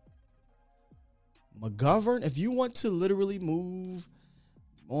 McGovern, if you want to literally move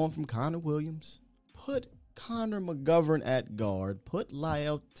on from Connor Williams, put Connor McGovern at guard, put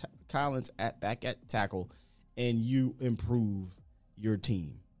La'el Collins back at tackle, and you improve your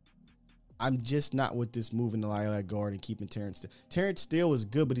team. I'm just not with this moving to La'el at guard and keeping Terrence Steele. Terrence Steele is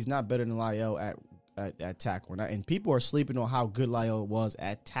good, but he's not better than La'el at tackle. And people are sleeping on how good La'el was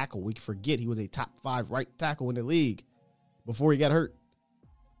at tackle. We forget he was a top 5 right tackle in the league before he got hurt.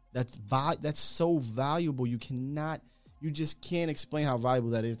 That's so valuable. You just can't explain how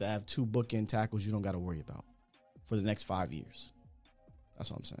valuable that is to have 2 bookend tackles you don't got to worry about for the next 5 years.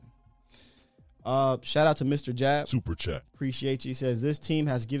 That's what I'm saying. Shout out to Mr. Jab. Super chat. Appreciate you. He says, this team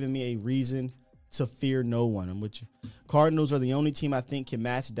has given me a reason to fear no one. I'm with you. Cardinals are the only team I think can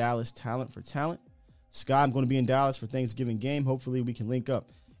match Dallas talent for talent. Sky, I'm going to be in Dallas for Thanksgiving game. Hopefully we can link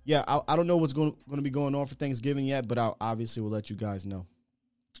up. Yeah, I don't know what's going to be going on for Thanksgiving yet, but I obviously will let you guys know.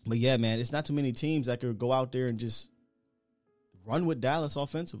 But yeah, man, it's not too many teams that could go out there and just run with Dallas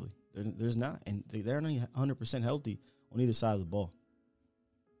offensively. There's not, and they're not 100% healthy on either side of the ball.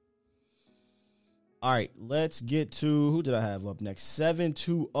 All right, let's get to, who did I have up next?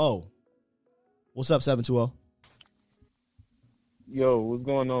 720. What's up, 720? Yo, what's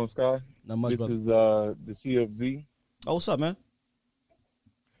going on, Sky? Not much, brother. This is the CFZ. Oh, what's up, man?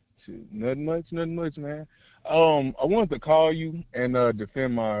 Nothing much, man. I wanted to call you and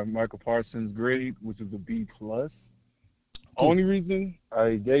defend my Michael Parsons grade, which is a B+. Cool. Only reason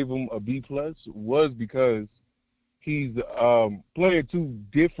I gave him a B+ was because he's playing 2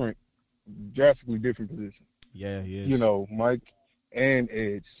 drastically different positions. Yeah, he is. You know, Mike and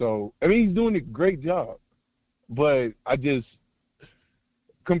Edge. So, I mean, he's doing a great job. But I just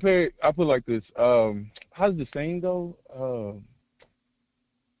I put it like this. How's the saying go?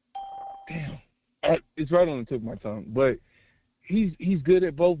 It's right on the tip of my tongue. But he's good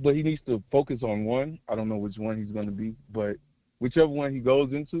at both, but he needs to focus on one. I don't know which one he's going to be, but whichever one he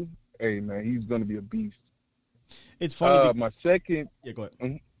goes into, hey, man, he's going to be a beast. It's funny. My second. Yeah, go ahead.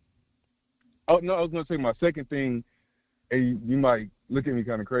 Mm-hmm. Oh, no, I was going to say my second thing, and you might look at me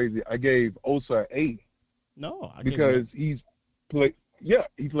kind of crazy. I gave Osa A. No, because he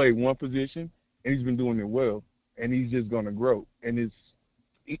played one position, and he's been doing it well, and he's just going to grow. And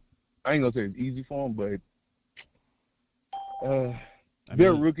I ain't going to say it's easy for him, but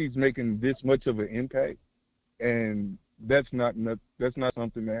there are rookies making this much of an impact, and that's not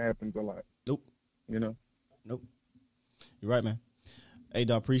something that happens a lot. Nope. You know? Nope. You're right, man. Hey,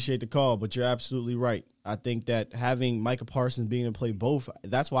 dog, appreciate the call, but you're absolutely right. I think that having Micah Parsons being able to play both,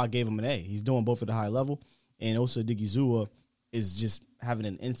 that's why I gave him an A. He's doing both at a high level, and Osa Odighizuwa is just having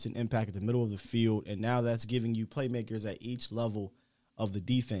an instant impact at the middle of the field, and now that's giving you playmakers at each level of the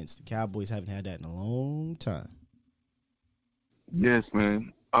defense. The Cowboys haven't had that in a long time. Yes,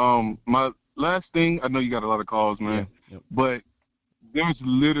 man. My last thing, I know you got a lot of calls, man, but there's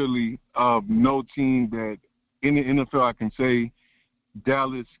literally no team that in the NFL I can say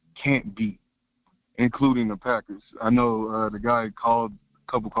Dallas can't beat, including the Packers. I know the guy called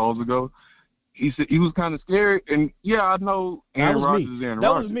a couple calls ago. He said he was kind of scared, and yeah, I know Aaron Rodgers is Aaron That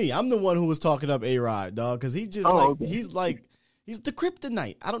Rodgers. was me. I'm the one who was talking up A-Rod, dog, because he just he's the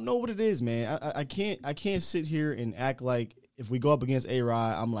kryptonite. I don't know what it is, man. I can't sit here and act like if we go up against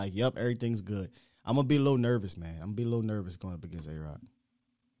A-Rod, I'm like, yep, everything's good. I'm gonna be a little nervous, man. I'm gonna be a little nervous going up against A-Rod.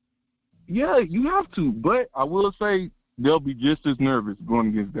 Yeah, you have to, but I will say they'll be just as nervous going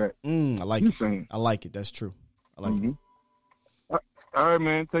against that. I like it. I like it. That's true. I like it. All right,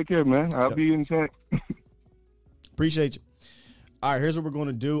 man. Take care, man. I'll be in chat. Appreciate you. All right, here's what we're going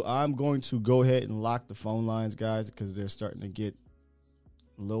to do. I'm going to go ahead and lock the phone lines, guys, because they're starting to get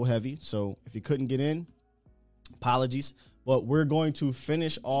a little heavy. So if you couldn't get in, apologies. But we're going to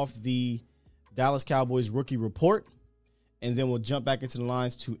finish off the Dallas Cowboys rookie report, and then we'll jump back into the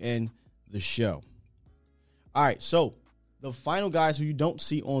lines to end the show. All right, so the final guys who you don't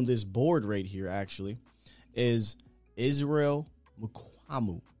see on this board right here, actually, is Israel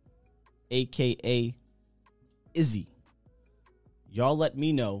Mukuamu, a.k.a. Izzy. Y'all let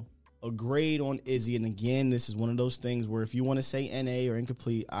me know a grade on Izzy. And again, this is one of those things where if you want to say NA or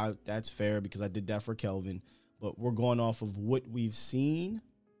incomplete, that's fair because I did that for Kelvin. But we're going off of what we've seen,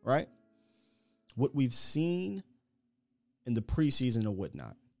 right? What we've seen in the preseason or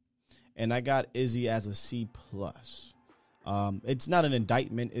whatnot. And I got Izzy as a C+. It's not an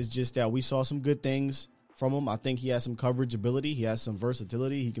indictment. It's just that we saw some good things from him. I think he has some coverage ability. He has some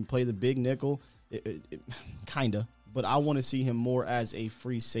versatility. He can play the big nickel, kind of. But I want to see him more as a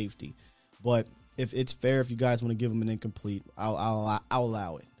free safety. But if it's fair, if you guys want to give him an incomplete, I'll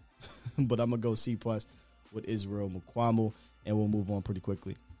allow it. But I'm going to go C+ with Israel Mukuamu, and we'll move on pretty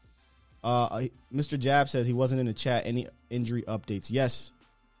quickly. Mr. Jab says he wasn't in the chat. Any injury updates? Yes.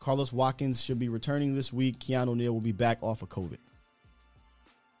 Carlos Watkins should be returning this week. Keanu O'Neal will be back off of COVID.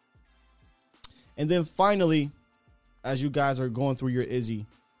 And then finally, as you guys are going through your Izzy,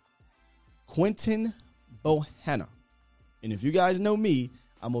 Quentin Bohanna. And if you guys know me,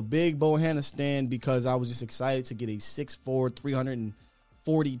 I'm a big Bohanna stan because I was just excited to get a 6'4",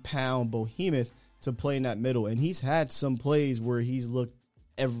 340-pound behemoth to play in that middle. And he's had some plays where he's looked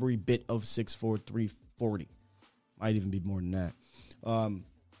every bit of 6'4", 340. Might even be more than that.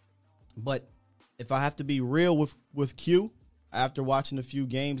 But if I have to be real with Q, after watching a few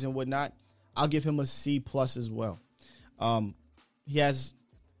games and whatnot, I'll give him a C+ as well. He has,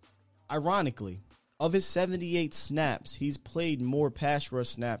 ironically, of his 78 snaps, he's played more pass rush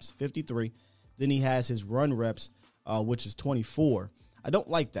snaps, 53, than he has his run reps, which is 24. I don't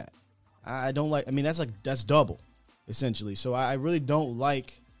like that. That's double, essentially. So I really don't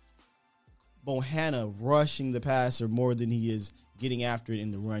like Bohanna rushing the passer more than he is getting after it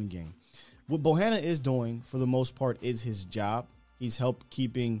in the run game. What Bohanna is doing, for the most part, is his job. He's helped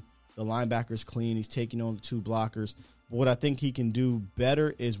keeping the linebackers clean. He's taking on the two blockers. But what I think he can do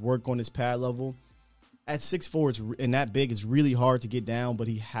better is work on his pad level. At 6'4", and that big, it's really hard to get down, but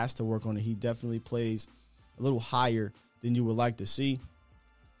he has to work on it. He definitely plays a little higher than you would like to see.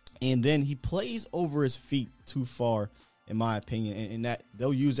 And then he plays over his feet too far, in my opinion, and that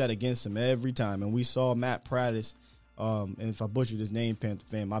they'll use that against him every time. And we saw Matt Prattis, and if I butchered his name, Panther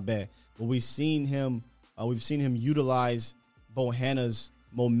fan, my bad. But we've seen him utilize Bohanna's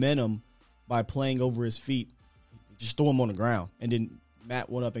momentum by playing over his feet, just throw him on the ground. And then Matt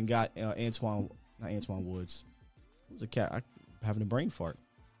went up and got not Antoine Woods. Who's the cat? I'm having a brain fart.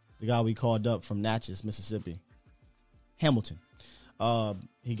 The guy we called up from Natchez, Mississippi. Hamilton.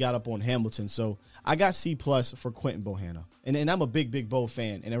 He got up on Hamilton. So I got C+ for Quentin Bohanna. And I'm a big Bo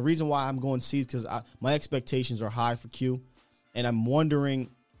fan. And the reason why I'm going C is because my expectations are high for Q. And I'm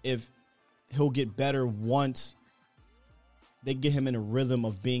wondering if he'll get better once they get him in a rhythm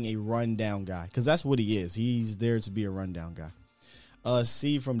of being a rundown guy. Because that's what he is. He's there to be a rundown guy.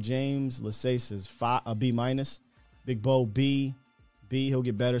 C from James Lassay says a B-. Big Bo, B. B, he'll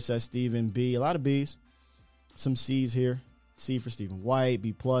get better, says Steven. B, a lot of B's. Some C's here. C for Stephen White,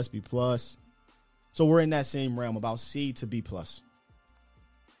 B+, B+. So we're in that same realm, about C to B+.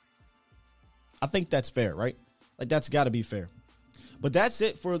 I think that's fair, right? Like, that's got to be fair. But that's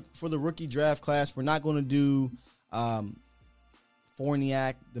it for the rookie draft class. We're not going to do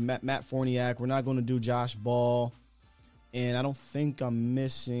Forniak, Matt Forniak. We're not going to do Josh Ball. And I don't think I'm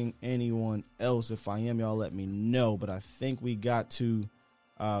missing anyone else. If I am, y'all let me know. But I think we got to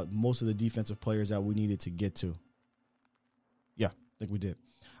most of the defensive players that we needed to get to. Yeah, I think we did.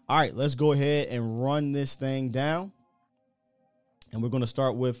 All right, let's go ahead and run this thing down. And we're going to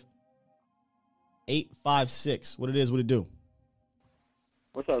start with 856. What it do?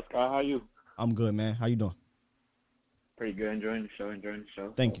 What's up, Scott? How you? I'm good, man. How you doing? Pretty good. Enjoying the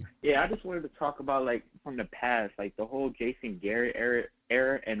show. Thank you. Yeah, I just wanted to talk about, like, from the past, like, the whole Jason Garrett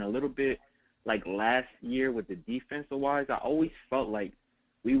era and a little bit, like, last year with the defensive-wise. I always felt like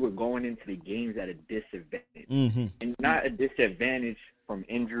we were going into the games at a disadvantage. Mm-hmm. And not a disadvantage from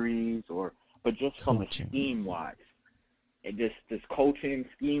injuries but just from a scheme-wise. And just coaching,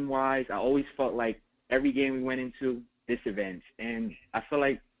 scheme-wise, I always felt like every game we went into, disadvantage. And I feel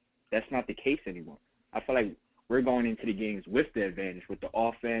like that's not the case anymore. I feel like we're going into the games with the advantage, with the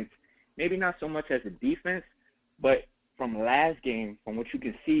offense. Maybe not so much as the defense, but from last game, from what you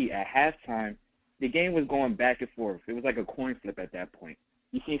can see at halftime, the game was going back and forth. It was like a coin flip at that point.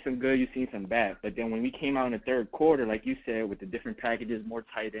 You seen some good, you seen some bad. But then when we came out in the third quarter, like you said, with the different packages, more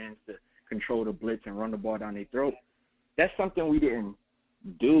tight ends to control the blitz and run the ball down their throat, that's something we didn't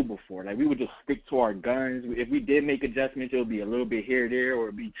do before. Like, we would just stick to our guns. If we did make adjustments, it would be a little bit here or there, or it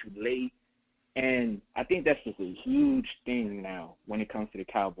would be too late. And I think that's just a huge thing now when it comes to the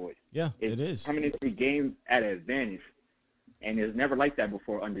Cowboys. Yeah, it is. Coming into the game at an advantage, and it was never like that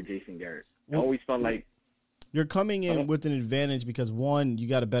before under Jason Garrett. I always felt like you're coming in with an advantage because, one, you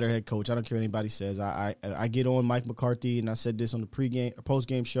got a better head coach. I don't care what anybody says. I get on Mike McCarthy, and I said this on the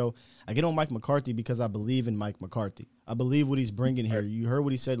post-game show. I get on Mike McCarthy because I believe in Mike McCarthy. I believe what he's bringing here. You heard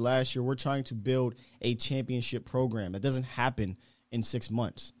what he said last year. We're trying to build a championship program. That doesn't happen in 6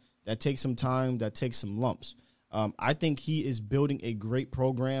 months. That takes some time. That takes some lumps. I think he is building a great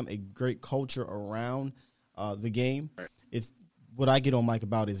program, a great culture around the game. It's what I get on Mike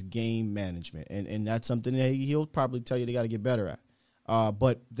about is game management, and that's something that he'll probably tell you they got to get better at.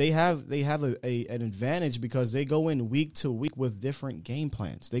 But they have an advantage because they go in week to week with different game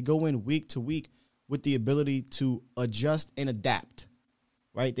plans. They go in week to week with the ability to adjust and adapt.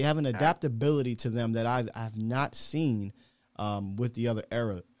 Right? They have an adaptability to them that I've not seen with the other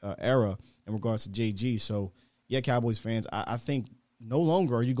era in regards to JG. So, yeah, Cowboys fans, I think no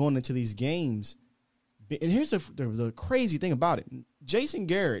longer are you going into these games. And here's the crazy thing about it. Jason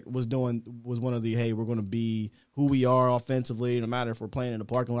Garrett was one of the, hey, we're going to be who we are offensively, no matter if we're playing in the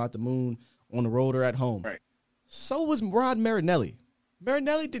parking lot, the moon, on the road, or at home. Right. So was Rod Marinelli.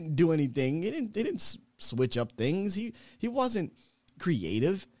 Marinelli didn't do anything. He didn't switch up things. He wasn't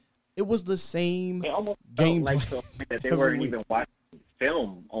creative. It was the same game like so that they weren't even watching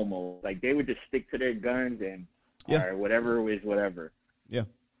film almost. Like, they would just stick to their guns and all right, whatever is whatever. Yeah,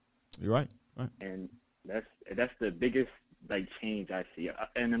 you're right. And that's the biggest like change I see.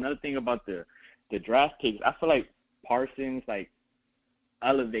 And another thing about the draft picks, I feel like Parsons like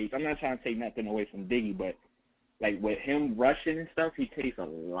elevates. I'm not trying to take nothing away from Diggy, but like with him rushing and stuff, he takes a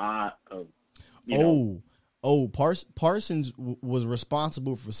lot of. Parsons was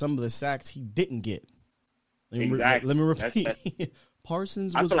responsible for some of the sacks he didn't get. Let me repeat.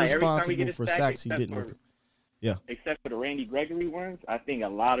 Parsons was responsible for sacks he didn't. Yeah. Except for the Randy Gregory ones, I think a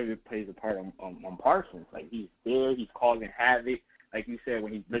lot of it plays a part on Parsons. Like, he's there, he's causing havoc. Like you said,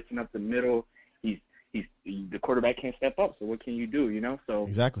 when he's blitzing up the middle, the quarterback can't step up. So what can you do? You know. So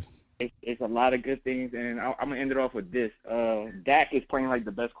exactly. It's a lot of good things, and I'm gonna end it off with this. Dak is playing like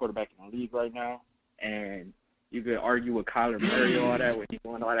the best quarterback in the league right now, and you could argue with Kyler Murray all that when he's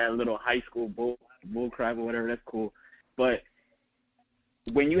doing all that little high school bull crap or whatever. That's cool, but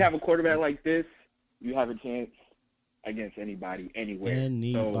when you have a quarterback like this, you have a chance against anybody, anywhere.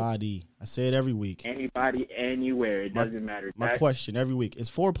 Anybody. I say it every week. Anybody, anywhere. It doesn't matter. My question every week, is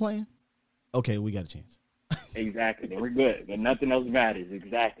 4 playing? Okay, we got a chance. Exactly. Then we're good. Then nothing else matters.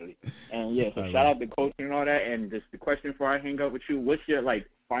 Exactly. And, yeah, so shout out to coaching and all that. And just the question before I hang up with you, what's your, like,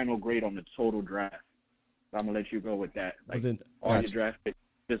 final grade on the total draft? So I'm going to let you go with that. Like, all your draft picks,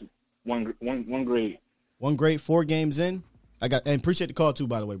 just one grade. One grade, 4 games in. And appreciate the call, too,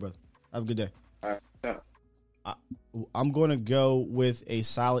 by the way, brother. Have a good day. All right. I'm going to go with a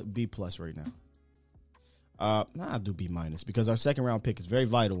solid B+ right now. I'll do B- because our second round pick is very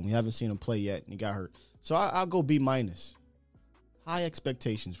vital, and we haven't seen him play yet, and he got hurt. So I'll go B-. High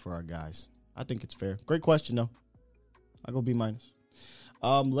expectations for our guys. I think it's fair. Great question, though. I'll go B-.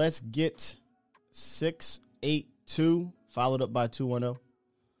 Let's get 682 followed up by 210.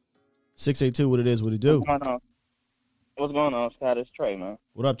 682, what it do? What's going on, Scott? It's Trey, man.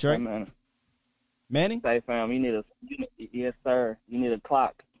 What up, Trey? Hey, man. Manning? Say, fam, yes, sir. You need a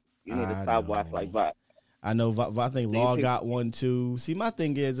clock. You need a stopwatch like that. I know. I think Law think- got one too. See, my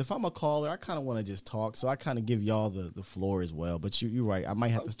thing is, if I'm a caller, I kind of want to just talk, so I kind of give y'all the floor as well. But you're right. I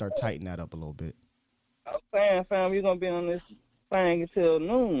might have to start tightening that up a little bit. I'm saying, fam, you're gonna be on this thing until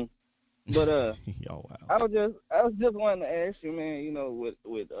noon. But Yo, wow. I was just wanting to ask you, man. You know,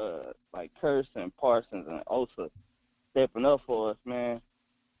 with like Curse and Parsons and Osa stepping up for us, man.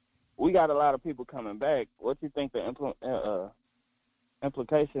 We got a lot of people coming back. What do you think the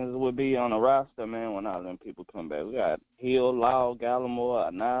implications would be on the roster, man, when all them people come back? We got Hill, Law, Gallimore,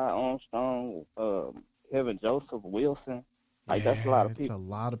 Anaya, Armstrong, Kevin Joseph, Wilson. Like, that's a lot of people. It's a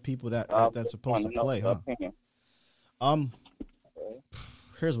lot of people that's supposed to play, huh?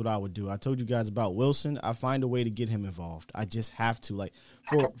 Here's what I would do. I told you guys about Wilson. I find a way to get him involved. I just have to. Like,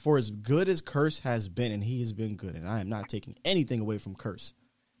 for as good as Curse has been, and he has been good, and I am not taking anything away from Curse.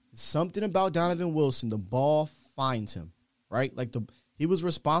 Something about Donovan Wilson, the ball finds him, right? Like, he was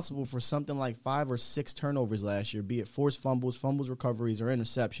responsible for something like 5 or 6 turnovers last year, be it forced fumbles, recoveries, or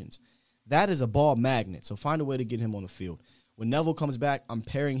interceptions. That is a ball magnet, so find a way to get him on the field. When Neville comes back, I'm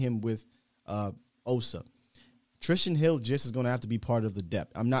pairing him with Osa. Tristan Hill just is going to have to be part of the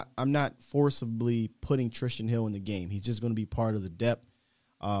depth. I'm not forcibly putting Tristan Hill in the game. He's just going to be part of the depth.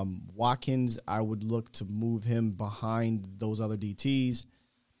 Watkins, I would look to move him behind those other DTs.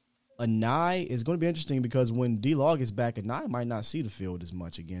 Anai is going to be interesting because when D-Law gets back, Anai might not see the field as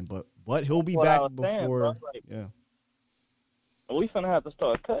much again, but he'll be back before. Yeah. We finna have to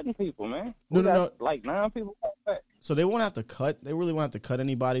start cutting people, man. No. Like 9 people back. So they won't have to cut. They really won't have to cut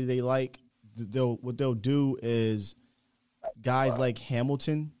anybody they like. What they'll do is guys like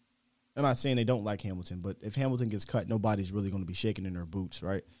Hamilton. I'm not saying they don't like Hamilton, but if Hamilton gets cut, nobody's really going to be shaking in their boots,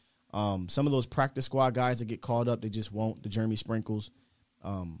 right? Some of those practice squad guys that get called up, they just won't. The Jeremy Sprinkles,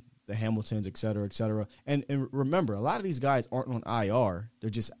 the Hamiltons, et cetera, et cetera. And remember, a lot of these guys aren't on IR. They're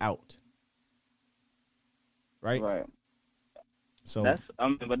just out. Right? Right. So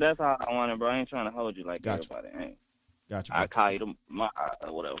but that's how I want it, bro. I ain't trying to hold you like everybody. Ain't. Gotcha. I call you tomorrow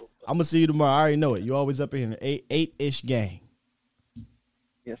or whatever. I'm gonna see you tomorrow. I already know it. You always up in here. 8-ish gang.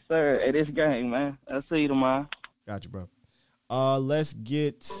 Yes, sir. It is gang, man. I'll see you tomorrow. Gotcha, bro. Let's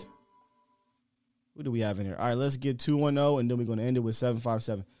get. What do we have in here? All right, let's get 210, and then we're gonna end it with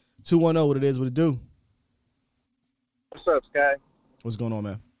 757. 210. What it is? What it do? What's up, Sky? What's going on,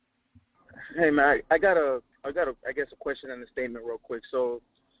 man? Hey, man. I got a question and a statement real quick. So,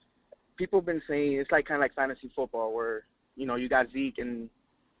 people have been saying it's like kind of like fantasy football where, you know, you got Zeke and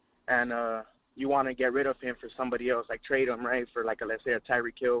you want to get rid of him for somebody else, like trade him, right, for like let's say a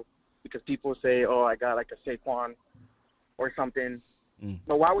Tyreek Hill, because people say, oh, I got like a Saquon or something.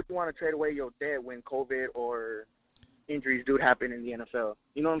 But why would you want to trade away your dad when COVID or injuries do happen in the NFL?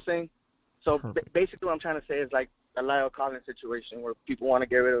 You know what I'm saying? So basically what I'm trying to say is like a Lyle Collins situation where people want to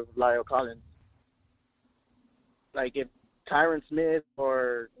get rid of Lyle Collins. Like if Tyron Smith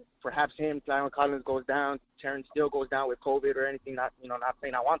or perhaps him, Lyle Collins goes down, Terrence Steele goes down with COVID or anything, not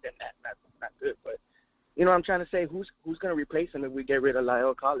saying I want them, that's not good, but you know what I'm trying to say, who's going to replace him if we get rid of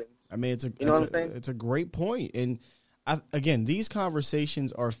Lyle Collins? I mean, it's a great point. And again, these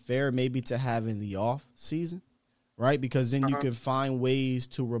conversations are fair maybe to have in the off season, right? Because then you can find ways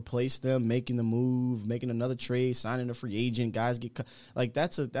to replace them, making the move, making another trade, signing a free agent, guys get like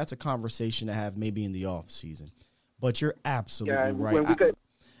that's a conversation to have maybe in the off season. But you're absolutely right.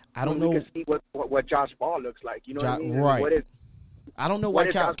 I don't know. We can see what Josh Ball looks like. You know what I mean? Right. I don't know why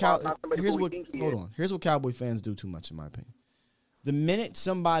here's what hold on. Here's what Cowboy fans do too much, in my opinion. The minute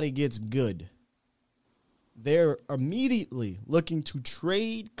somebody gets good, they're immediately looking to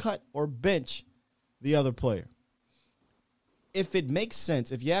trade, cut, or bench the other player. If it makes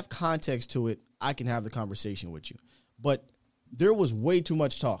sense, if you have context to it, I can have the conversation with you. But there was way too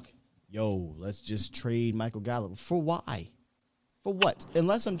much talk. Yo, let's just trade Michael Gallup. For why? For what?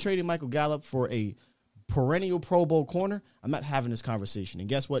 Unless I'm trading Michael Gallup for a perennial Pro Bowl corner, I'm not having this conversation. And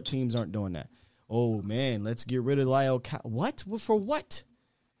guess what? Teams aren't doing that. Oh, man, let's get rid of Lyle. What? For what?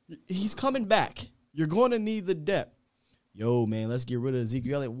 He's coming back. You're going to need the depth. Yo, man, let's get rid of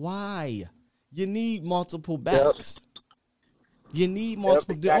Ezekiel Elliott. Why? You need multiple backs. Yep. You need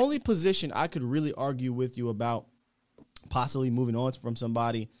multiple. The only position I could really argue with you about possibly moving on from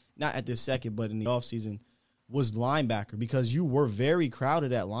somebody, not at this second, but in the offseason, was linebacker, because you were very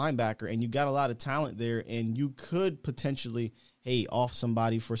crowded at linebacker and you got a lot of talent there, and you could potentially, off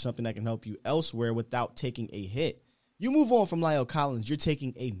somebody for something that can help you elsewhere without taking a hit. You move on from Lyle Collins, you're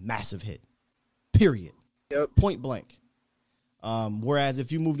taking a massive hit, period. Yep. Point blank. Whereas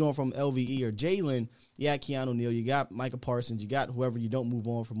if you moved on from LVE or Jalen, you got Keanu Neal, you got Micah Parsons, you got whoever you don't move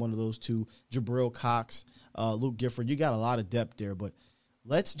on from one of those two, Jabril Cox, Luke Gifford, you got a lot of depth there. But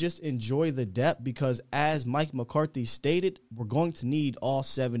let's just enjoy the depth because, as Mike McCarthy stated, we're going to need all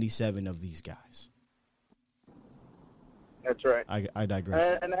 77 of these guys. That's right. I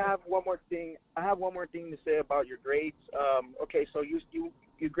digress. And I have one more thing. To say about your grades. Okay, so you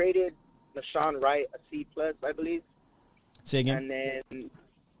graded Nashawn Wright a C+, I believe. Say again. And then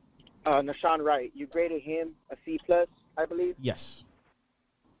Nashawn Wright, you graded him a C+, I believe. Yes.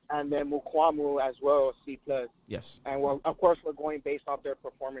 And then Mukwamu as well, a C+. Yes. And well, of course, we're going based off their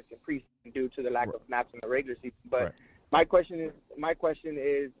performance in preseason due to the lack of snaps in the regular season. But my question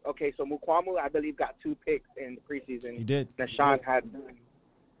is, okay, so Mukwamu, I believe, got 2 picks in the preseason. He did. Nashawn had none.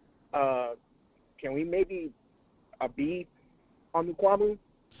 Can we maybe a B on Mukwamu?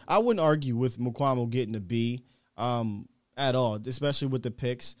 I wouldn't argue with Mukwamu getting a B at all, especially with the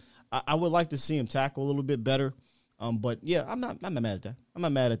picks. I would like to see him tackle a little bit better. But yeah, I'm not mad at that. I'm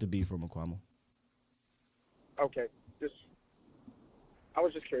not mad at the B for Mukwamu. Okay, I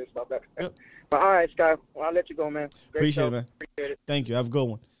was just curious about that. Yep. But all right, Scott. Well, I'll let you go, man. Great Appreciate show. it, man. Appreciate it. Thank you. Have a good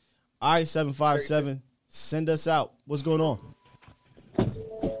one. All right, 757. Send us out. What's going on?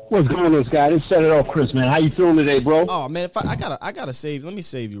 What's going on, Scott? It's Set It Off, Chris, man. How you feeling today, bro? Oh man, if I gotta save. Let me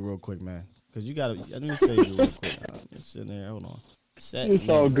save you real quick, man. Cause you gotta. Let me save you real quick. Just sitting there. Hold on. It's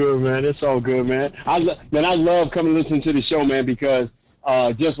all good, man. It's all good, man. I love coming and listening to the show, man, because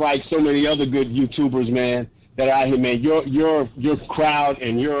just like so many other good YouTubers, man, that are out here, man, your crowd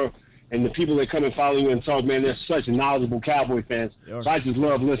and the people that come and follow you and talk, man, they're such knowledgeable Cowboy fans. So I just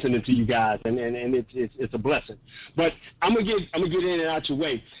love listening to you guys, and it's a blessing. But I'm gonna get in and out your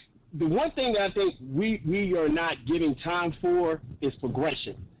way. The one thing that I think we are not giving time for is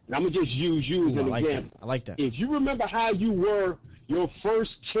progression. And I'm gonna just use you as an example. I like that. If you remember how you were your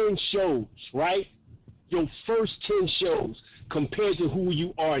first 10 shows, right? Your first 10 shows compared to who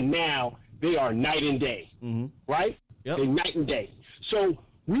you are now, they are night and day, right? Yep. They're night and day. So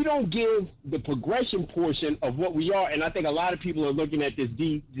we don't give the progression portion of what we are, and I think a lot of people are looking at this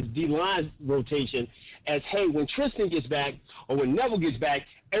D-line rotation as, hey, when Tristan gets back or when Neville gets back,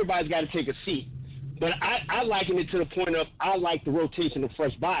 everybody's got to take a seat. But I liken it to the point of I like the rotation of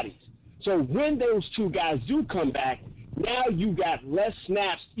fresh bodies. So when those two guys do come back, now you got less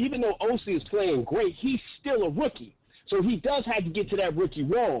snaps. Even though Osi is playing great, he's still a rookie. So he does have to get to that rookie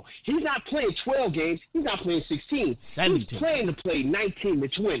role. He's not playing 12 games. He's not playing 16. 17. He's playing to play 19 to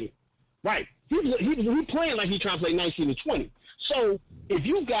 20. Right. He's playing like he's trying to play 19 to 20. So if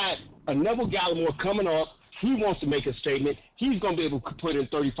you got a Neville Gallimore coming up, he wants to make a statement. He's going to be able to put in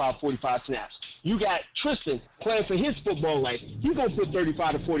 35, 45 snaps. You got Tristan playing for his football life. He's going to put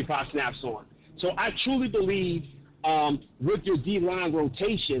 35 to 45 snaps on. So I truly believe with your D-line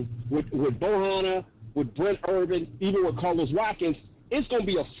rotation, with Bohanna, with Brent Urban, even with Carlos Watkins, it's going to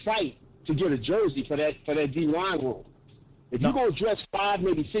be a fight to get a jersey for that D-line room. If you're going to dress 5,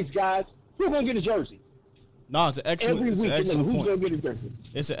 maybe 6 guys, who's going to get a jersey? No, it's an excellent point.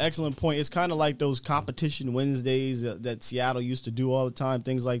 It's an excellent point. It's kind of like those competition Wednesdays that Seattle used to do all the time,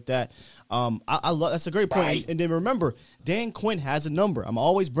 things like that. I love that's a great point. Right. And then remember, Dan Quinn has a number. I'm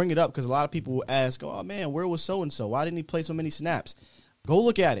always bring it up because a lot of people will ask, "Oh man, where was so and so? Why didn't he play so many snaps?" Go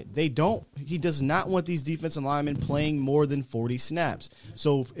look at it. He does not want these defensive linemen playing more than 40 snaps.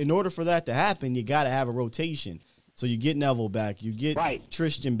 So in order for that to happen, you got to have a rotation. So you get Neville back, you get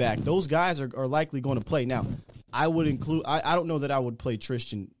Tristan back. Those guys are likely going to play. Now, I would include. I don't know that I would play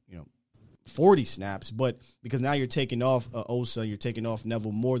Tristan, 40 snaps, but because now you're taking off Osa, you're taking off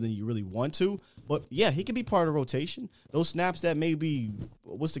Neville more than you really want to. But yeah, he could be part of the rotation. Those snaps that maybe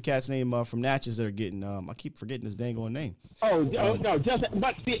what's the cat's name from Natchez that are getting? I keep forgetting his dang on name. No, Justin.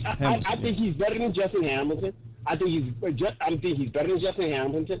 But see, I think he's better than Justin Hamilton. I think he's better than Justin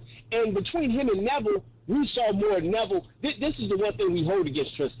Hamilton. And between him and Neville, we saw more of Neville. This is the one thing we hold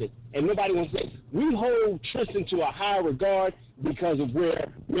against Tristan, and nobody wants to say. We hold Tristan to a higher regard because of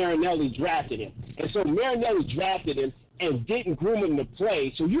where Marinelli drafted him. And so Marinelli drafted him and didn't groom him to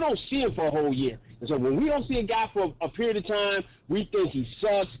play, so you don't see him for a whole year. And so when we don't see a guy for a period of time, we think he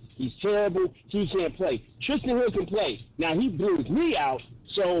sucks, he's terrible, he can't play. Tristan Hill can play. Now, he blew his knee out,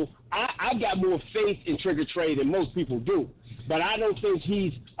 so I've got more faith in Trigger Trey than most people do. But I don't think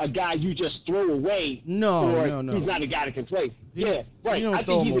he's a guy you just throw away. No. He's not a guy that can play. You don't I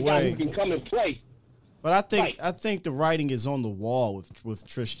throw think him he's a guy away. who can come and play. But I think the writing is on the wall with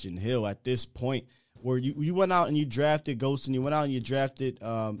Tristan Hill at this point, where you went out and you drafted Ghostin, you went out and you drafted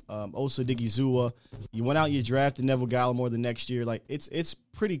Osa Digizua, you went out and you drafted Neville Gallimore the next year. Like it's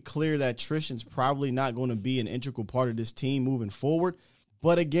pretty clear that Tristan's probably not going to be an integral part of this team moving forward.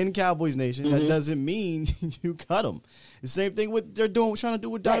 But again, Cowboys Nation, that doesn't mean you cut him. The same thing they're trying to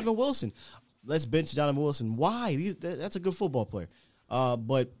do with Donovan Wilson. Let's bench Donovan Wilson. Why? That's a good football player.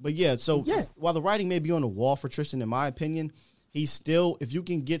 But yeah, so while the writing may be on the wall for Tristan, in my opinion, he's still, if you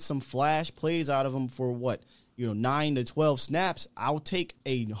can get some flash plays out of him for 9 to 12 snaps, I'll take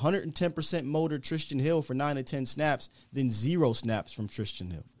a 110% motor Tristan Hill for 9 to 10 snaps than 0 snaps from Tristan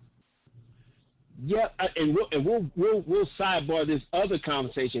Hill. Yeah, and we'll sidebar this other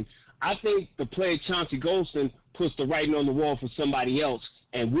conversation. I think the player Chauncey Golston puts the writing on the wall for somebody else,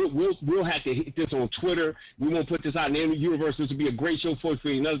 and we'll have to hit this on Twitter. We won't put this out in the universe. This will be a great show for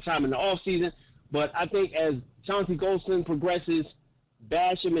another time in the off season. But I think as Chauncey Golston progresses,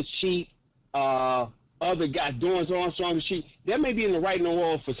 Basham is cheap. Other guys, Dorrance Armstrong is cheap. That may be in the writing on the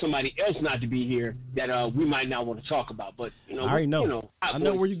wall for somebody else not to be here that we might not want to talk about. But I already know. I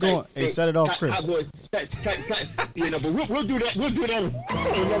know where you're going. Hey, set it off, Chris. But we'll do that. We'll do that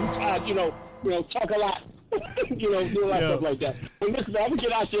another time. Talk a lot. Do a lot of stuff like that. But listen, I'm gonna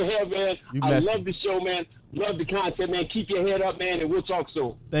get out your hair, man. I love the show, man. Love the content, man. Keep your head up, man, and we'll talk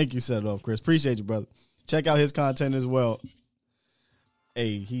soon. Thank you, set it off, Chris. Appreciate you, brother. Check out his content as well.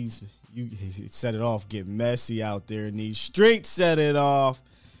 Hey, he set it off, get messy out there in these streets. Set it off.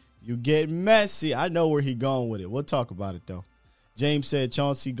 You get messy. I know where he going with it. We'll talk about it, though. James said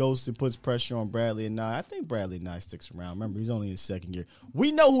Chauncey goes and puts pressure on Bradley and Nye. I think Bradley and Nye sticks around. Remember, he's only in his second year.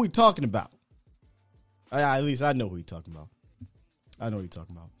 We know who we're talking about. At least I know who he's talking about.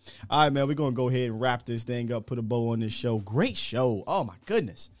 All right, man, we're going to go ahead and wrap this thing up, put a bow on this show. Great show. Oh, my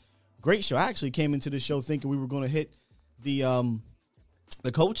goodness. Great show. I actually came into the show thinking we were going to hit the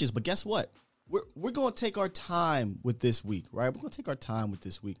coaches, but guess what? We're going to take our time with this week, right? We're going to take our time with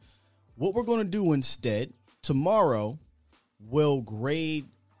this week. What we're going to do instead, tomorrow, we'll grade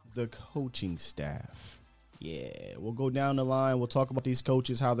the coaching staff. Yeah, we'll go down the line. We'll talk about these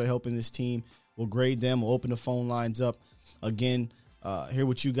coaches, how they're helping this team. We'll grade them. We'll open the phone lines up. Again, hear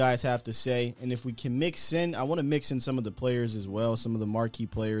what you guys have to say. And if we can mix in, I want to mix in some of the players as well, some of the marquee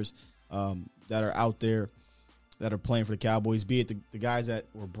players that are out there that are playing for the Cowboys, be it the guys that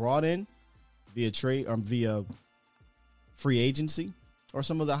were brought in via trade or via free agency, or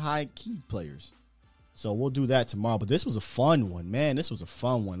some of the high key players. So we'll do that tomorrow. But this was a fun one, man. This was a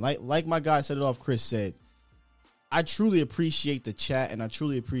fun one. Like my guy set it off, Chris said, I truly appreciate the chat, and I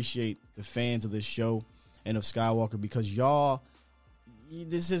truly appreciate the fans of this show and of Skywalker, because y'all,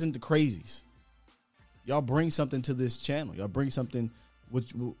 this isn't the crazies. Y'all bring something to this channel. Y'all bring something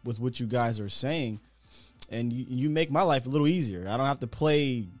with what you guys are saying, and you make my life a little easier. I don't have to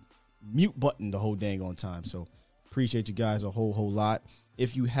play mute button the whole dang on time. So appreciate you guys a whole lot.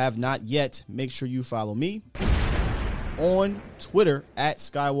 If you have not yet, make sure you follow me on Twitter at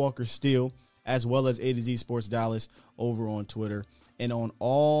Skywalker Steel, as well as A to Z Sports Dallas over on Twitter and on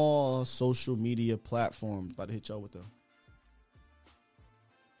all social media platforms. About to hit y'all with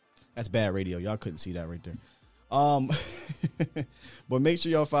that's bad radio. Y'all couldn't see that right there. But make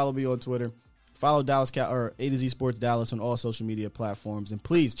sure y'all follow me on Twitter. Follow or A to Z Sports Dallas on all social media platforms. And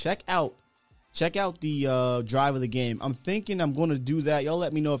please check out the drive of the game. I'm thinking I'm going to do that. Y'all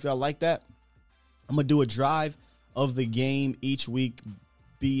let me know if y'all like that. I'm going to do a drive of the game each week,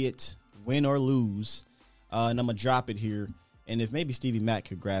 be it win or lose. And I'm going to drop it here. And if maybe Stevie Mack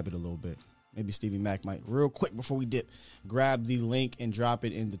could grab it a little bit. Maybe Stevie Mack might, real quick before we dip, grab the link and drop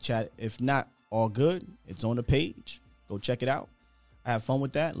it in the chat. If not, all good. It's on the page. Go check it out. I have fun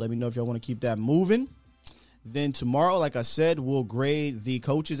with that. Let me know if y'all want to keep that moving. Then tomorrow, like I said, we'll grade the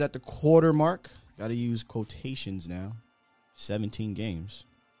coaches at the quarter mark. Got to use quotations now. 17 games.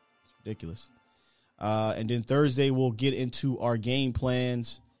 It's ridiculous. And then Thursday, we'll get into our game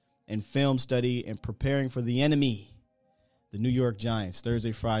plans and film study and preparing for the enemy, the New York Giants.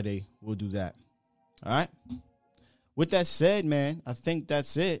 Thursday, Friday, we'll do that. All right? With that said, man, I think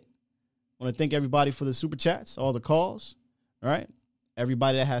that's it. I want to thank everybody for the super chats, all the calls. All right?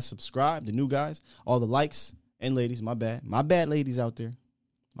 Everybody that has subscribed, the new guys, all the likes and ladies. My bad. My bad, ladies out there.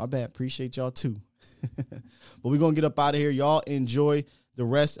 My bad. Appreciate y'all, too. But we're going to get up out of here. Y'all enjoy the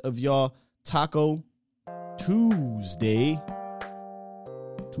rest of y'all Taco Tuesday.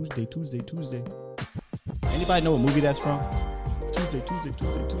 Tuesday. Anybody know what movie that's from? Tuesday.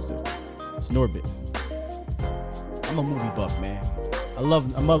 It's Norbit. I'm a movie buff, man. I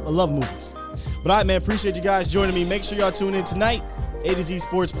love movies. But all right, man, appreciate you guys joining me. Make sure y'all tune in tonight. A to Z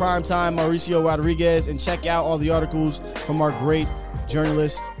Sports Primetime, Mauricio Rodriguez, and check out all the articles from our great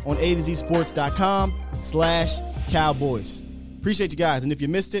journalists on atozsports.com/Cowboys. Appreciate you guys. And if you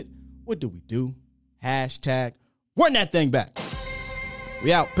missed it, what do we do? Hashtag run that thing back.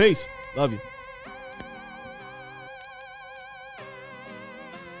 We out. Peace. Love you.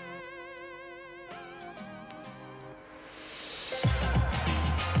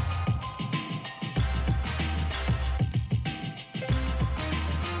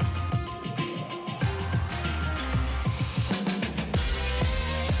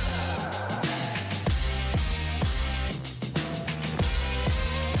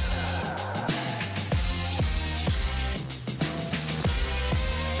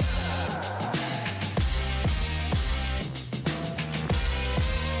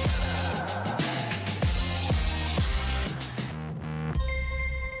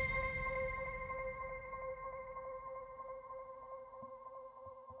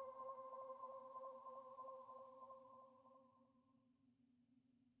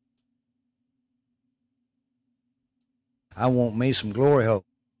 I want me some glory hole.